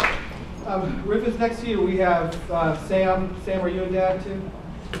 Rufus, next to you we have Sam. Sam, are you a dad too?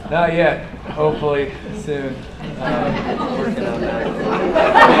 Not yet. Hopefully soon. Working on that.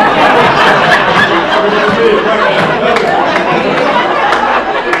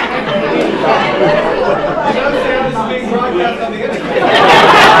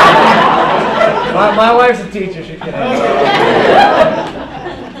 My wife's a teacher. She can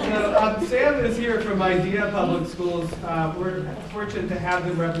So, Sam is here from IDEA Public Schools. We're fortunate to have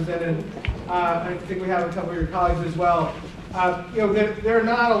them represented. I think we have a couple of your colleagues as well. You know, there are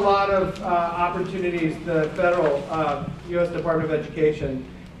not a lot of opportunities the federal U.S. Department of Education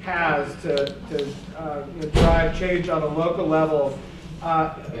has to you know, drive change on a local level.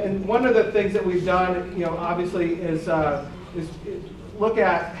 And one of the things that we've done, you know, obviously is look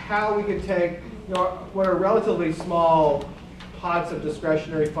at how we can take, you know, what are relatively small pots of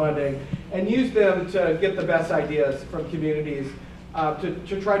discretionary funding and use them to get the best ideas from communities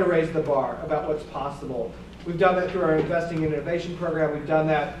to try to raise the bar about what's possible. We've done that through our Investing in Innovation program. We've done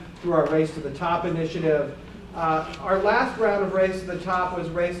that through our Race to the Top initiative. Our last round of Race to the Top was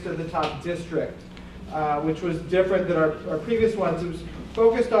Race to the Top District, which was different than our previous ones. It was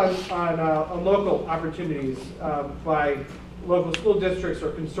focused on local opportunities by local school districts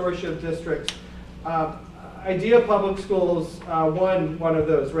or consortium districts. IDEA Public Schools won one of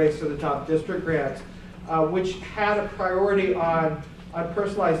those Race to the Top District grants, which had a priority on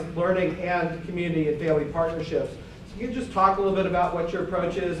personalized learning and community and family partnerships. So you can just talk a little bit about what your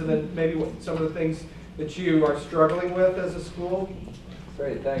approach is and then maybe what some of the things that you are struggling with as a school.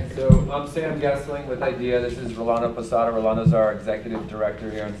 Great, thanks. So I'm Sam Gessling with IDEA. This is Rolando Posada. Rolando's our executive director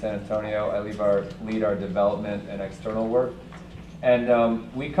here in San Antonio. I lead our development and external work. And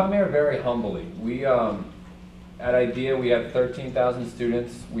we come here very humbly. At IDEA, we have 13,000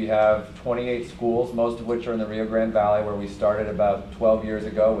 students. We have 28 schools, most of which are in the Rio Grande Valley, where we started about 12 years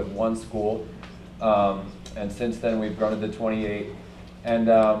ago with one school. And since then, we've grown to 28. And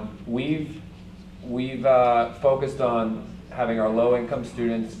we've focused on having our low-income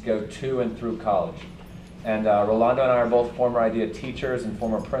students go to and through college. And Rolando and I are both former IDEA teachers and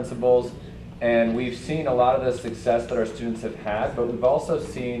former principals. And we've seen a lot of the success that our students have had, but we've also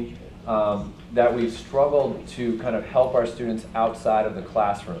seen that we've struggled to kind of help our students outside of the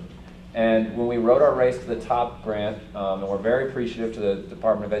classroom. And when we wrote our Race to the Top grant, and we're very appreciative to the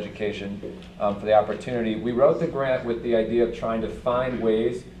Department of Education for the opportunity, we wrote the grant with the idea of trying to find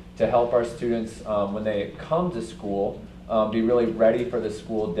ways to help our students when they come to school be really ready for the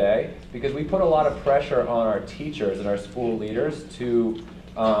school day, because we put a lot of pressure on our teachers and our school leaders to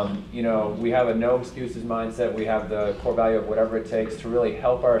you know, we have a no excuses mindset. We have the core value of whatever it takes to really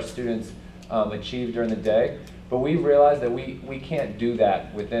help our students achieve during the day. But we've realized that we can't do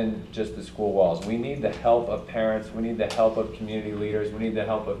that within just the school walls. We need the help of parents. We need the help of community leaders. We need the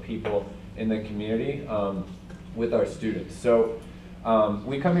help of people in the community with our students. So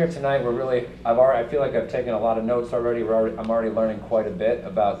we come here tonight. I feel like I've taken a lot of notes already. I'm already learning quite a bit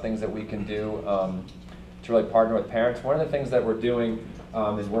about things that we can do to really partner with parents. One of the things that we're doing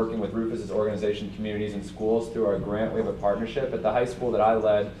is working with Rufus's organization, Communities in Schools, through our grant. We have a partnership. At the high school that I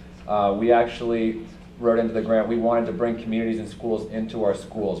led, we actually wrote into the grant, we wanted to bring communities and schools into our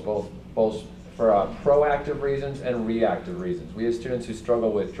schools, both for proactive reasons and reactive reasons. We have students who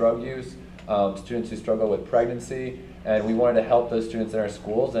struggle with drug use, students who struggle with pregnancy, and we wanted to help those students in our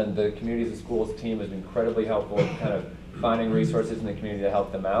schools, and the Communities and Schools team has been incredibly helpful in kind of finding resources in the community to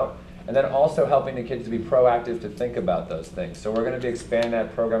help them out. And then also helping the kids to be proactive to think about those things. So we're going to be expanding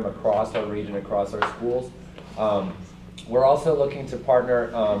that program across our region, across our schools. We're also looking to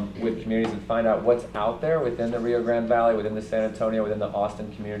partner with communities and find out what's out there within the Rio Grande Valley, within the San Antonio, within the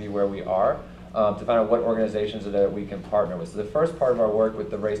Austin community where we are, to find out what organizations are there that we can partner with. So the first part of our work with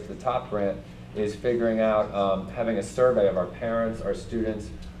the Race to the Top grant is figuring out, having a survey of our parents, our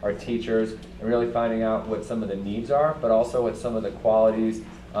students, our teachers, and really finding out what some of the needs are, but also what some of the qualities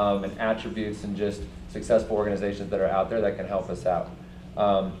and attributes and just successful organizations that are out there that can help us out.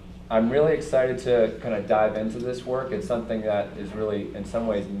 I'm really excited to kind of dive into this work. It's something that is really, in some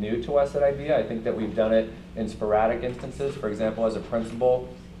ways, new to us at IDEA. I think that we've done it in sporadic instances. For example, as a principal,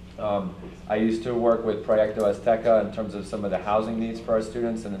 I used to work with Proyecto Azteca in terms of some of the housing needs for our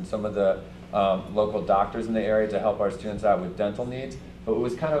students and then some of the local doctors in the area to help our students out with dental needs. But it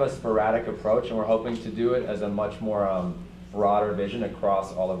was kind of a sporadic approach, and we're hoping to do it as a much more broader vision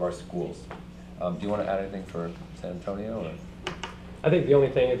across all of our schools. Do you want to add anything for San Antonio? Or? I think the only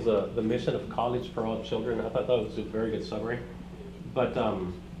thing is the mission of college for all children. I thought that was a very good summary. But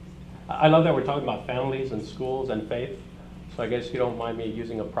I love that we're talking about families and schools and faith. So I guess you don't mind me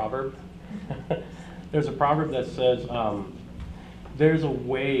using a proverb. There's a proverb that says, there's a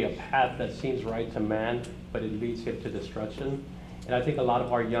way, a path that seems right to man, but it leads him to destruction. And I think a lot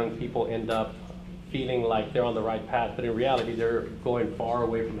of our young people end up feeling like they're on the right path, but in reality, they're going far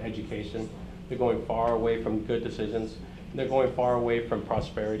away from education. They're going far away from good decisions. They're going far away from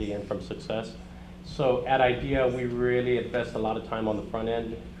prosperity and from success. So at IDEA, we really invest a lot of time on the front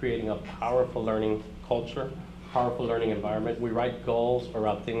end, creating a powerful learning culture, powerful learning environment. We write goals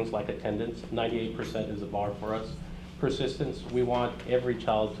around things like attendance. 98% is the bar for us. Persistence, we want every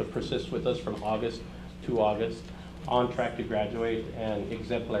child to persist with us from August to August, on track to graduate, and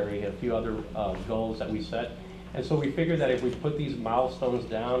exemplary, a few other goals that we set. And so we figured that if we put these milestones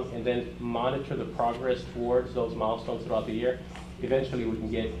down and then monitor the progress towards those milestones throughout the year, eventually we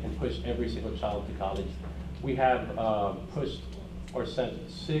can get and push every single child to college. We have pushed or sent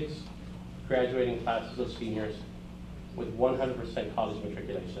 6 graduating classes of seniors with 100% college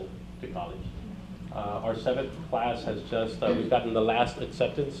matriculation to college. Our 7th class has just, we've gotten the last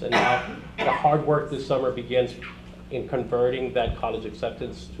acceptance, and now the hard work this summer begins in converting that college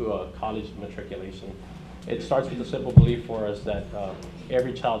acceptance to a college matriculation. It starts with a simple belief for us that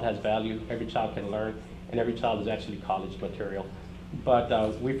every child has value, every child can learn, and every child is actually college material. But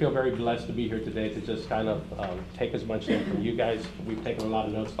we feel very blessed to be here today to just kind of take as much in from you guys. We've taken a lot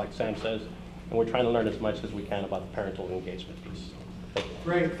of notes, like Sam says, and we're trying to learn as much as we can about the parental engagement piece. Thank you.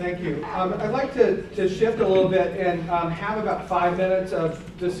 Great, thank you. I'd like to shift a little bit and have about 5 minutes of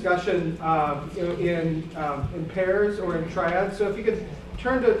discussion in pairs or in triads. So if you could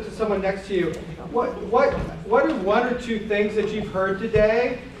turn to someone next to you. What are 1 or 2 things that you've heard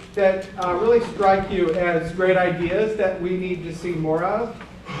today that really strike you as great ideas that we need to see more of?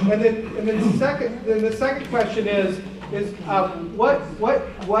 And then the second question is what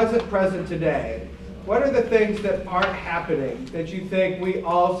wasn't present today? What are the things that aren't happening that you think we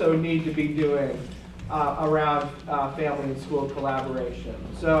also need to be doing around family and school collaboration?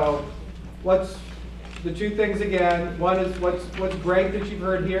 So what's the 2 things again? One is what's great that you've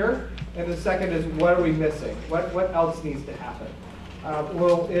heard here, and the second is what are we missing? What else needs to happen?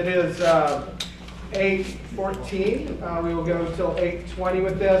 Well, it is 8:14. We will go until 8:20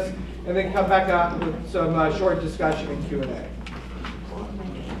 with this, and then come back up with some short discussion and Q&A.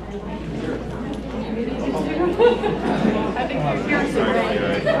 I think you're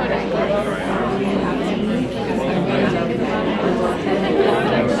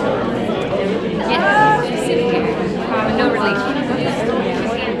No relation.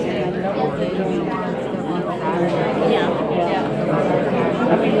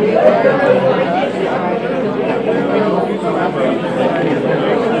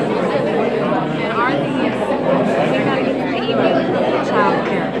 And our theme, we got to get the evening child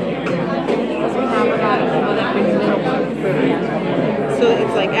care. Because we have a lot of people that bring little ones. So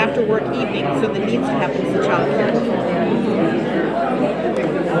it's like after work evening, so the needs that happens to child care.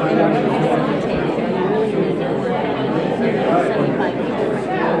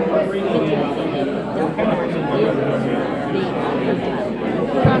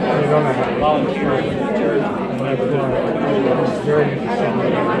 Very interesting.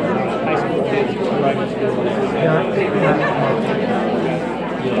 High school kids, private school. College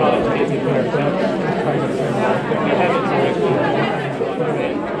kids,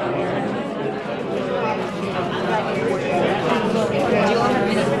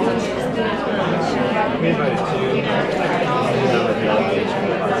 we invited 2.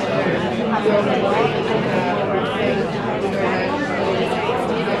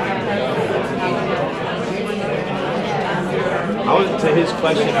 I was, to his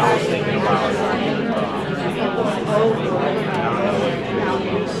question, I was thinking about,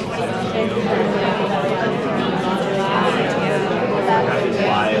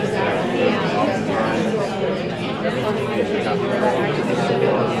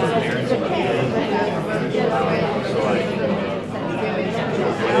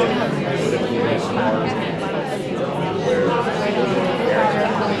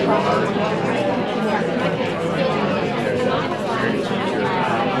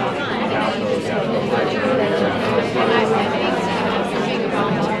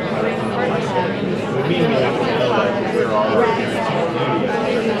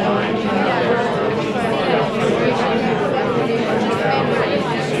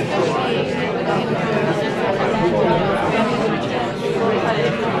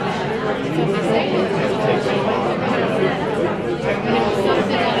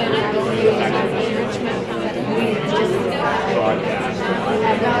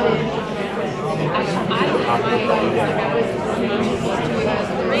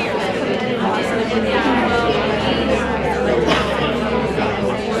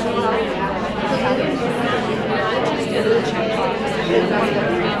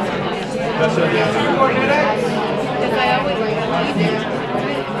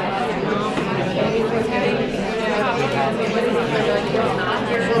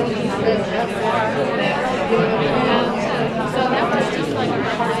 that was just like a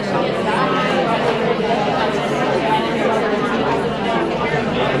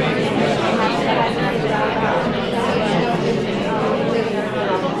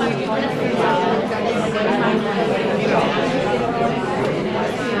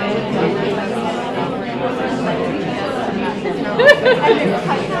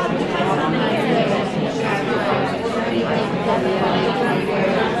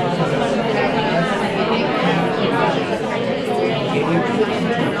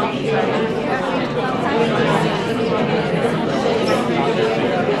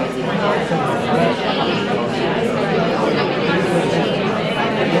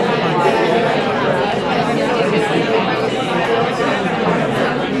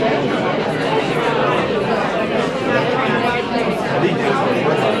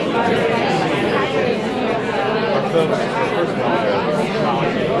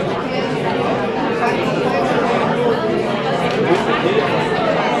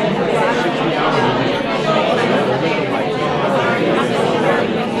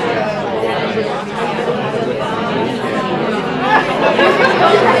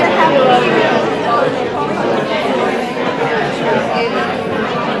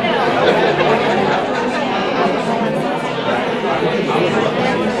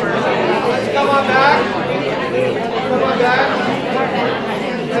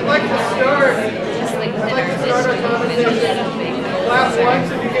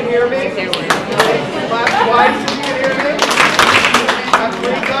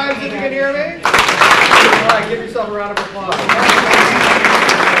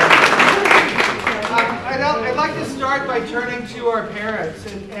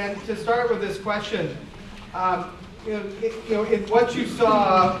question. In what you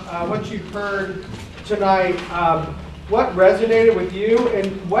saw, what you heard tonight, what resonated with you,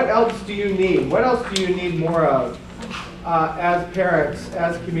 and what else do you need? What else do you need more of as parents,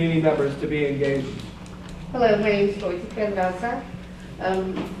 as community members to be engaged? Hello, my name is Dorothy Pendaza,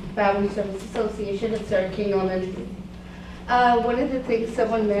 Family Service Association of Sarah King Elementary. One of the things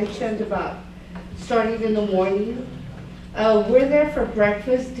someone mentioned about starting in the morning, we're there for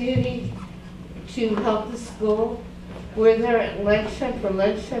breakfast duty to help the school. We're there at lunchtime for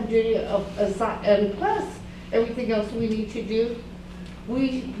lunchtime duty, and plus everything else we need to do.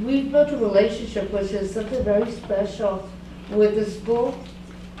 We've built a relationship, which is something very special with the school.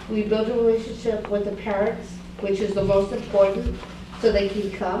 We build a relationship with the parents, which is the most important, so they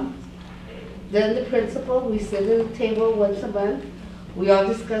can come. Then the principal, we sit at the table once a month. We all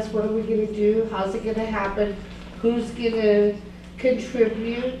discuss what are we going to do, how's it going to happen, who's going to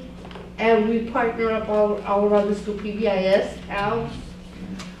contribute, and we partner up all around the school, PBIS, HOUSE,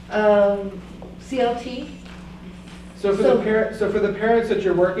 CLT. So for the parents that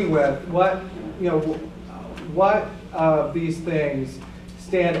you're working with, what of these things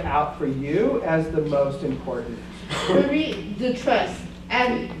stand out for you as the most important? For me, the trust.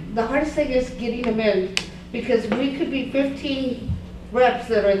 And the hardest thing is getting them in, because we could be 15 reps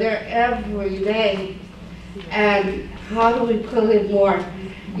that are there every day, and how do we pull in more?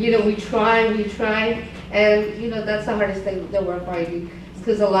 We try, and that's the hardest thing that we're finding,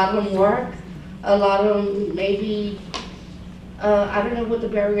 because a lot of them work, a lot of them maybe, I don't know what the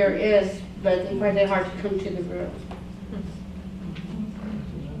barrier is, but they find it hard to come to the room.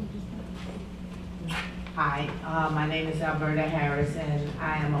 Hi, my name is Alberta Harris, and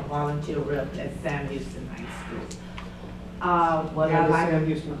I am a volunteer rep at Sam Houston High School. Sam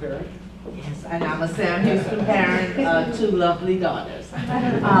Houston parent? Yes, and I'm a Sam Houston parent, two lovely daughters.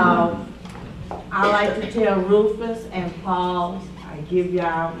 I like to tell Rufus and Paul, I give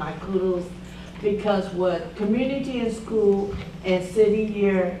y'all my kudos, because what community in school and city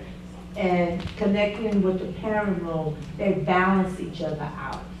year and connecting with the parent room, they balance each other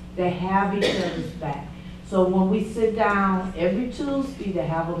out. They have each other's back. So when we sit down every Tuesday to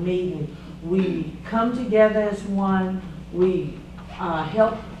have a meeting, we come together as one, we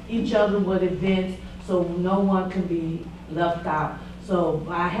help each other with events so no one can be left out. So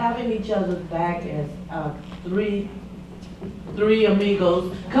by having each other's back as three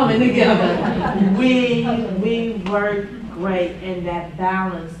amigos coming together, we work great, and that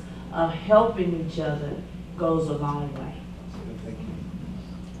balance of helping each other goes a long way. Thank you.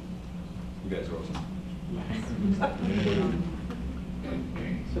 You guys are awesome.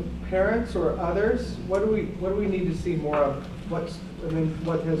 So parents or others, what do we need to see more of? What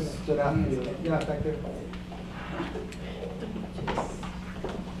has stood out to you? Yeah, back there.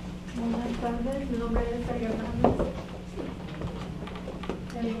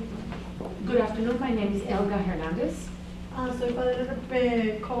 Good afternoon, my name is Elga Hernandez. Soy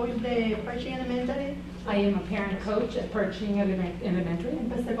padre coach de Pershing Elementary. I am a parent coach at Pershing Elementary.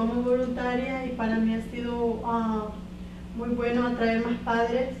 Empecé como voluntaria y para mí ha sido muy bueno atraer más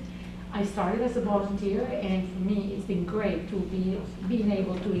padres. I started as a volunteer, and for me, it's been great to be being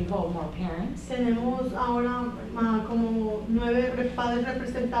able to involve more parents. Tenemos ahora como 9 padres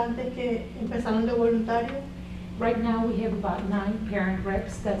representantes que empezaron de voluntarios. Right now, we have about 9 parent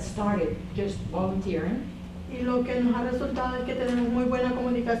reps that started just volunteering. Y lo que nos ha resultado es que tenemos muy buena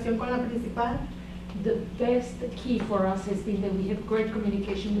comunicación con la principal. The best key for us has been that we have great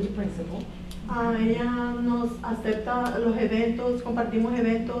communication with the principal. Ella nos acepta los eventos, compartimos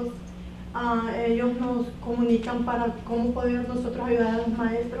eventos. Ellos nos comunican para cómo poder nosotros ayudar a los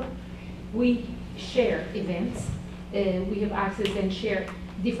maestros. We share events. We have access and share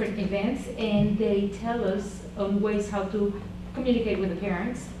different events, and they tell us on ways how to communicate with the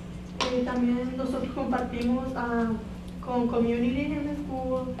parents. Y también nosotros compartimos con community in the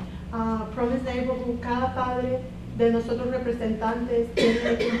school, Promise Neighborhood. Cada padre de nosotros representantes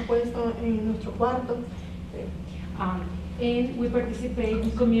tiene un puesto en nuestro cuarto. And we participate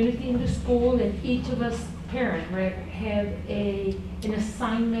in community in the school, and each of us parent rep have an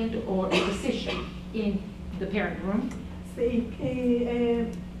assignment or a position in the parent room. Sí, y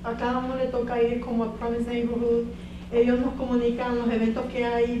a cada uno le toca ir como a Promise Neighborhood. Ellos nos comunican los eventos que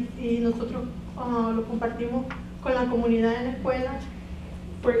hay y nosotros lo compartimos con la comunidad en la escuela.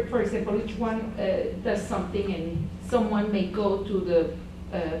 For example, each one does something, and someone may go to the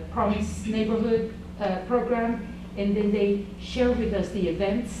Promise Neighborhood program, and then they share with us the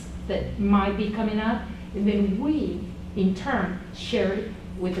events that might be coming up, and then we, in turn, share it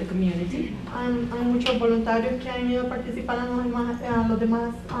with the community. Hay muchos voluntarios que han ido participando en los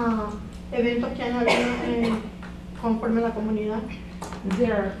demás eventos que han habido conforme a la comunidad.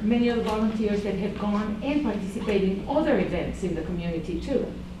 There are many other volunteers that have gone and participated in other events in the community too.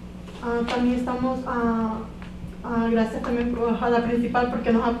 También estamos, gracias también a la principal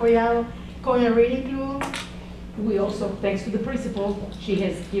porque nos ha apoyado con el Reading Club. We also, thanks to the principal, she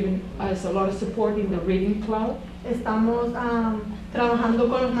has given us a lot of support in the Reading Club. Estamos trabajando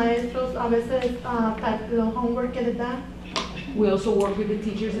con los maestros, a veces los homework que les dan. We also work with the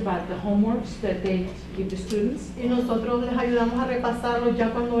teachers about the homeworks that they give the students. Y nosotros les ayudamos a repasarlos ya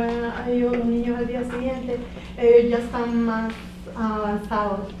cuando ven a ellos, los niños al día siguiente, ellos ya están más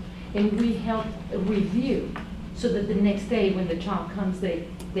avanzados. And we help review so that the next day when the child comes, they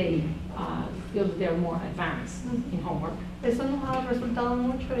feel that they're more advanced in homework. Eso nos ha resultado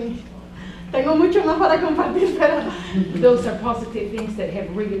mucho y tengo mucho más para compartir, pero those are positive things that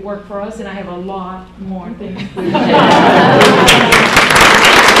have really worked for us, and I have a lot more things to share.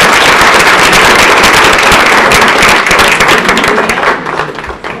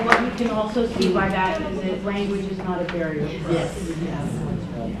 What you can also see by that is that language is not a barrier. Yes.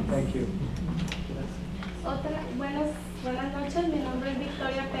 Thank you. Buenas noches, mi nombre es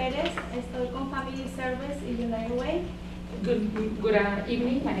Victoria Pérez, estoy con Family Service y United Way. Good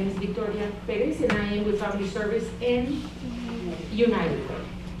evening, my name is Victoria Perez, and I am with Family Service and United Way.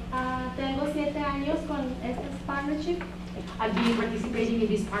 Tengo 7 años con este partnership. I've been participating in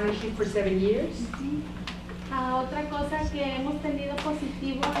this partnership for 7 years. Otra cosa que hemos tenido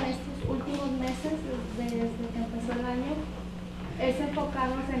positivo en estos últimos meses, desde que empezó el año, es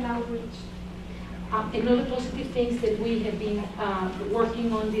enfocarnos en outreach. Another positive things that we have been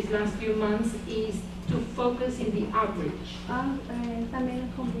working on these last few months is to focus in the outreach. También en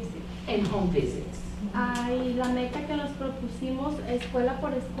home visits. And home visits. Y la meta que nos propusimos, escuela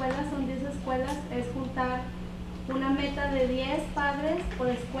por escuela, son 10 escuelas, es juntar una meta de 10 padres por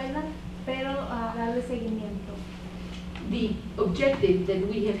escuela, pero darle seguimiento. The objective that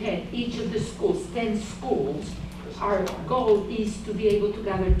we have had, each of the schools, 10 schools, our goal is to be able to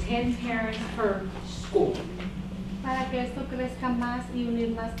gather 10 parents per school. Para que esto crezca más y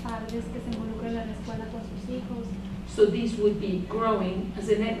unir más padres que se involucren en la escuela con sus hijos. So this would be growing as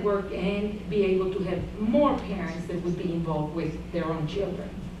a network and be able to have more parents that would be involved with their own children.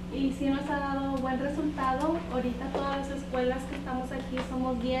 Y sí nos ha dado buen resultado. Ahorita todas las escuelas que estamos aquí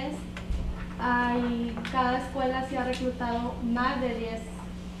somos 10. Y cada escuela se ha reclutado más de 10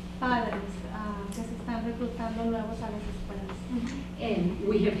 padres que se están reclutando nuevos a las escuelas. And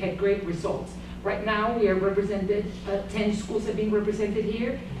we have had great results. Right now we are represented, 10 schools have been represented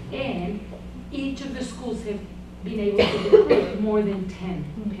here, and each of the schools have been able to recruit more than 10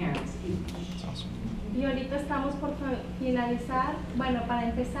 parents each. Y ahorita estamos por finalizar, bueno, para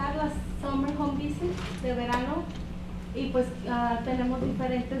empezar las Summer Home Visits de verano, y pues tenemos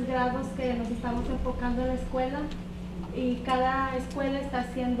diferentes grados que nos estamos enfocando en la escuela, y cada escuela está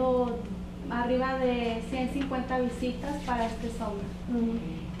haciendo arriba de 150 visitas para este summer.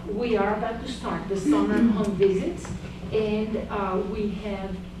 We are about to start the summer home visits, and we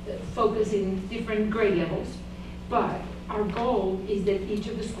have focus in different grade levels. But our goal is that each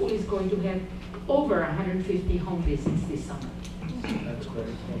of the schools is going to have over 150 home visits this summer. That's great.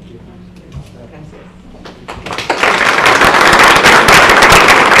 Thank you.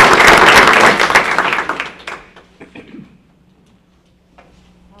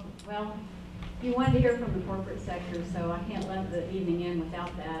 Well, you wanted to hear from the corporate sector, so I can't let the evening end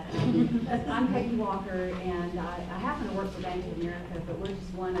without that. I'm Peggy Walker, and I happen to work for Bank of America, but we're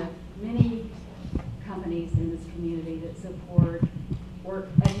just one of many companies in this community that support work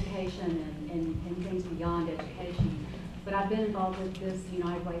education and things beyond education. But I've been involved with this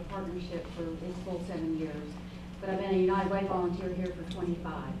United Way partnership for its full 7 years. But I've been a United Way volunteer here for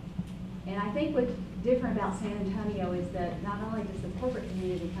 25. And I think what's different about San Antonio is that not only does the corporate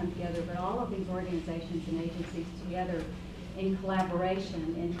community come together, but all of these organizations and agencies together in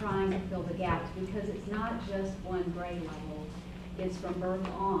collaboration and trying to fill the gaps, because it's not just one grade level, it's from birth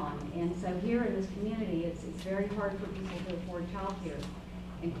on. And so here in this community, it's very hard for people to afford childcare.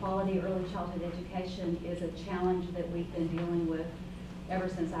 And quality early childhood education is a challenge that we've been dealing with ever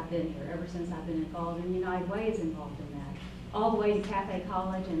since I've been here, ever since I've been involved, and United Way is involved in that. All the way to Cafe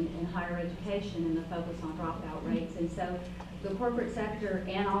College and higher education and the focus on dropout rates. And so the corporate sector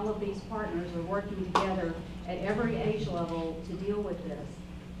and all of these partners are working together at every age level to deal with this.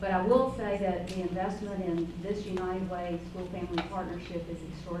 But I will say that the investment in this United Way School Family Partnership is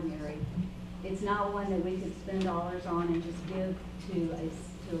extraordinary. It's not one that we could spend dollars on and just give to a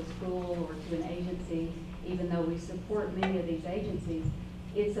school or to an agency, even though we support many of these agencies.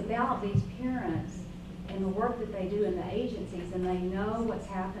 It's about these parents and the work that they do in the agencies, and they know what's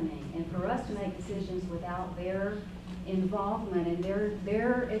happening. And for us to make decisions without their involvement and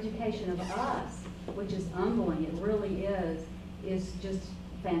their education of us, which is humbling, it really is just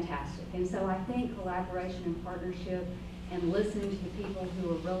fantastic. And so I think collaboration and partnership and listening to the people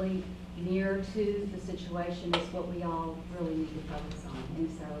who are really near to the situation is what we all really need to focus on. And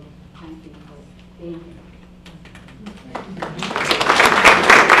so thank you for being here.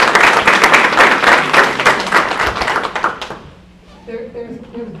 There's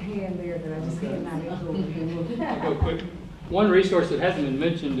a hand there that I just cannot ignore. I'll go quick. One resource that hasn't been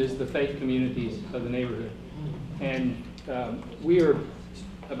mentioned is the faith communities of the neighborhood. And we are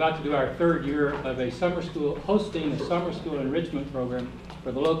about to do our 3rd year of a summer school, hosting a summer school enrichment program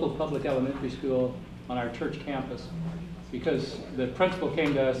for the local public elementary school on our church campus. Because the principal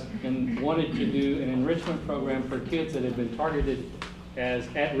came to us and wanted to do an enrichment program for kids that had been targeted as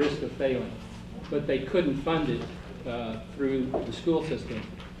at risk of failing, but they couldn't fund it through the school system.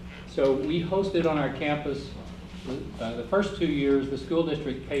 So we hosted on our campus. The first 2 years, the school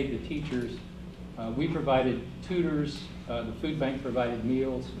district paid the teachers. We provided tutors. The food bank provided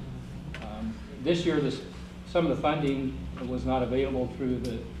meals. This year, some of the funding was not available through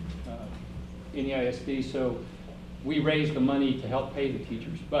the NEISD, so we raised the money to help pay the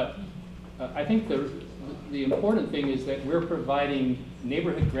teachers. But I think the important thing is that we're providing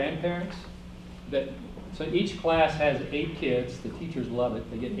neighborhood grandparents so each class has 8 kids. The teachers love it.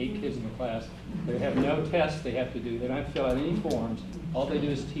 They get 8 kids in the class. They have no tests they have to do. They don't have to fill out any forms. All they do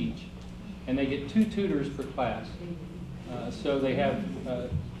is teach. And they get 2 tutors per class. So they have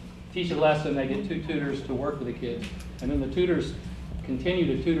teach a lesson, they get 2 tutors to work with the kids. And then the tutors continue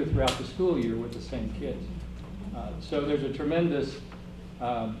to tutor throughout the school year with the same kids. So there's a tremendous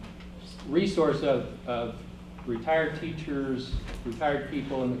resource of retired teachers, retired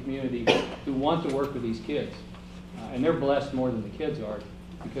people in the community who want to work with these kids. And they're blessed more than the kids are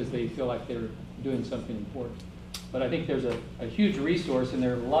because they feel like they're doing something important. But I think there's a huge resource, and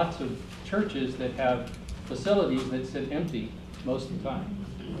there are lots of churches that have facilities that sit empty most of the time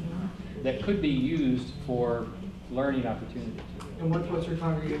that could be used for learning opportunities. And what's your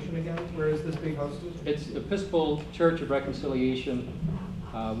congregation again? Where is this being hosted? It's Episcopal Church of Reconciliation.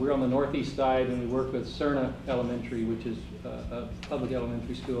 We're on the northeast side, and we work with Cerna Elementary, which is a public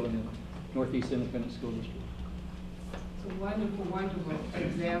elementary school in the Northeast Independent School District. It's a wonderful, wonderful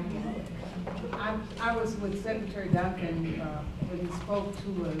example. I was with Secretary Duncan when he spoke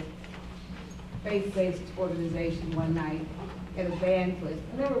to a faith-based organization one night at a banquet.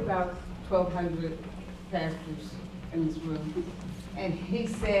 And there were about 1,200 pastors in this room. And he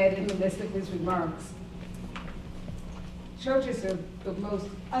said in the midst of his remarks, churches are the most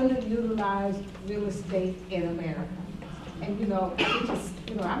underutilized real estate in America. And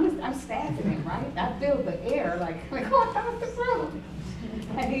I'm staffing it, right? I feel the air like oh, how's the room?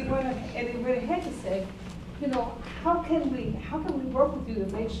 And he went ahead to say, you know, how can we work with you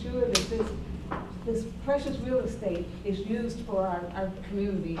to make sure that this precious real estate is used for our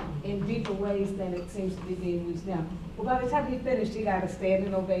community in deeper ways than it seems to be being used now? Well, by the time he finished, he got a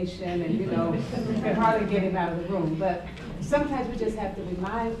standing ovation, and you know, you could hardly get him out of the room. But sometimes we just have to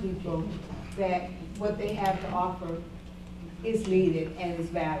remind people that what they have to offer is needed and is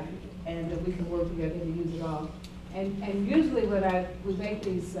valued, and that we can work together to use it all. And usually when we make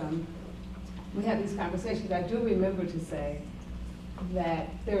these, we have these conversations, I do remember to say that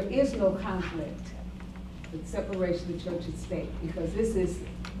there is no conflict with separation of church and state, because this is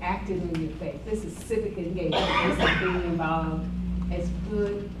acting in your faith. This is civic engagement. This is being involved as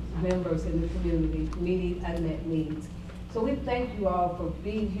good members in the community, meeting unmet needs. So we thank you all for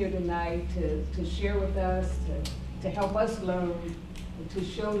being here tonight to share with us, to help us learn, to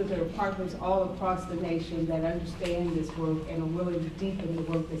show that there are partners all across the nation that understand this work and are willing to deepen the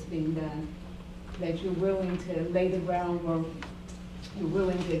work that's being done, that you're willing to lay the groundwork, you're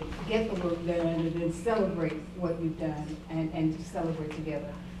willing to get the work done, and then celebrate what you've done and to celebrate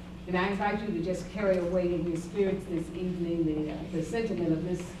together. And I invite you to just carry away in your spirits this evening the sentiment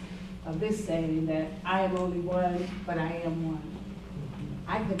of this saying that I am only one, but I am one.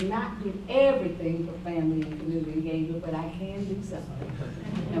 I could not do everything for family and community engagement, but I can do something.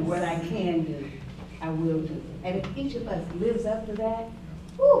 And what I can do, I will do. And if each of us lives up to that,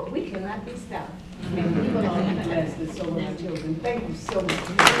 whew, we cannot be stopped. And we will all be blessed with so many children. Thank you so much.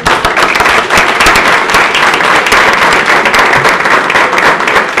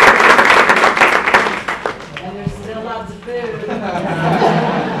 And there's still lots of food.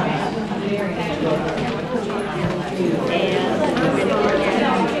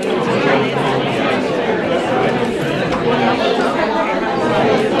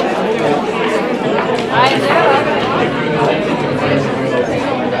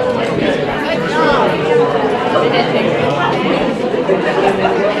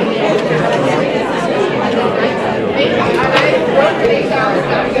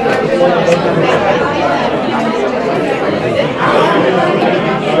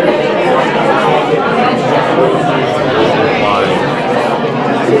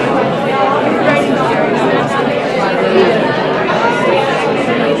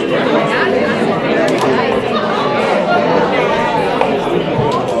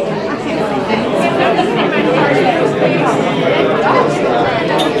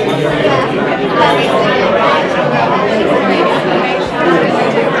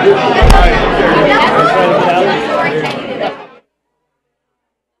 Yeah.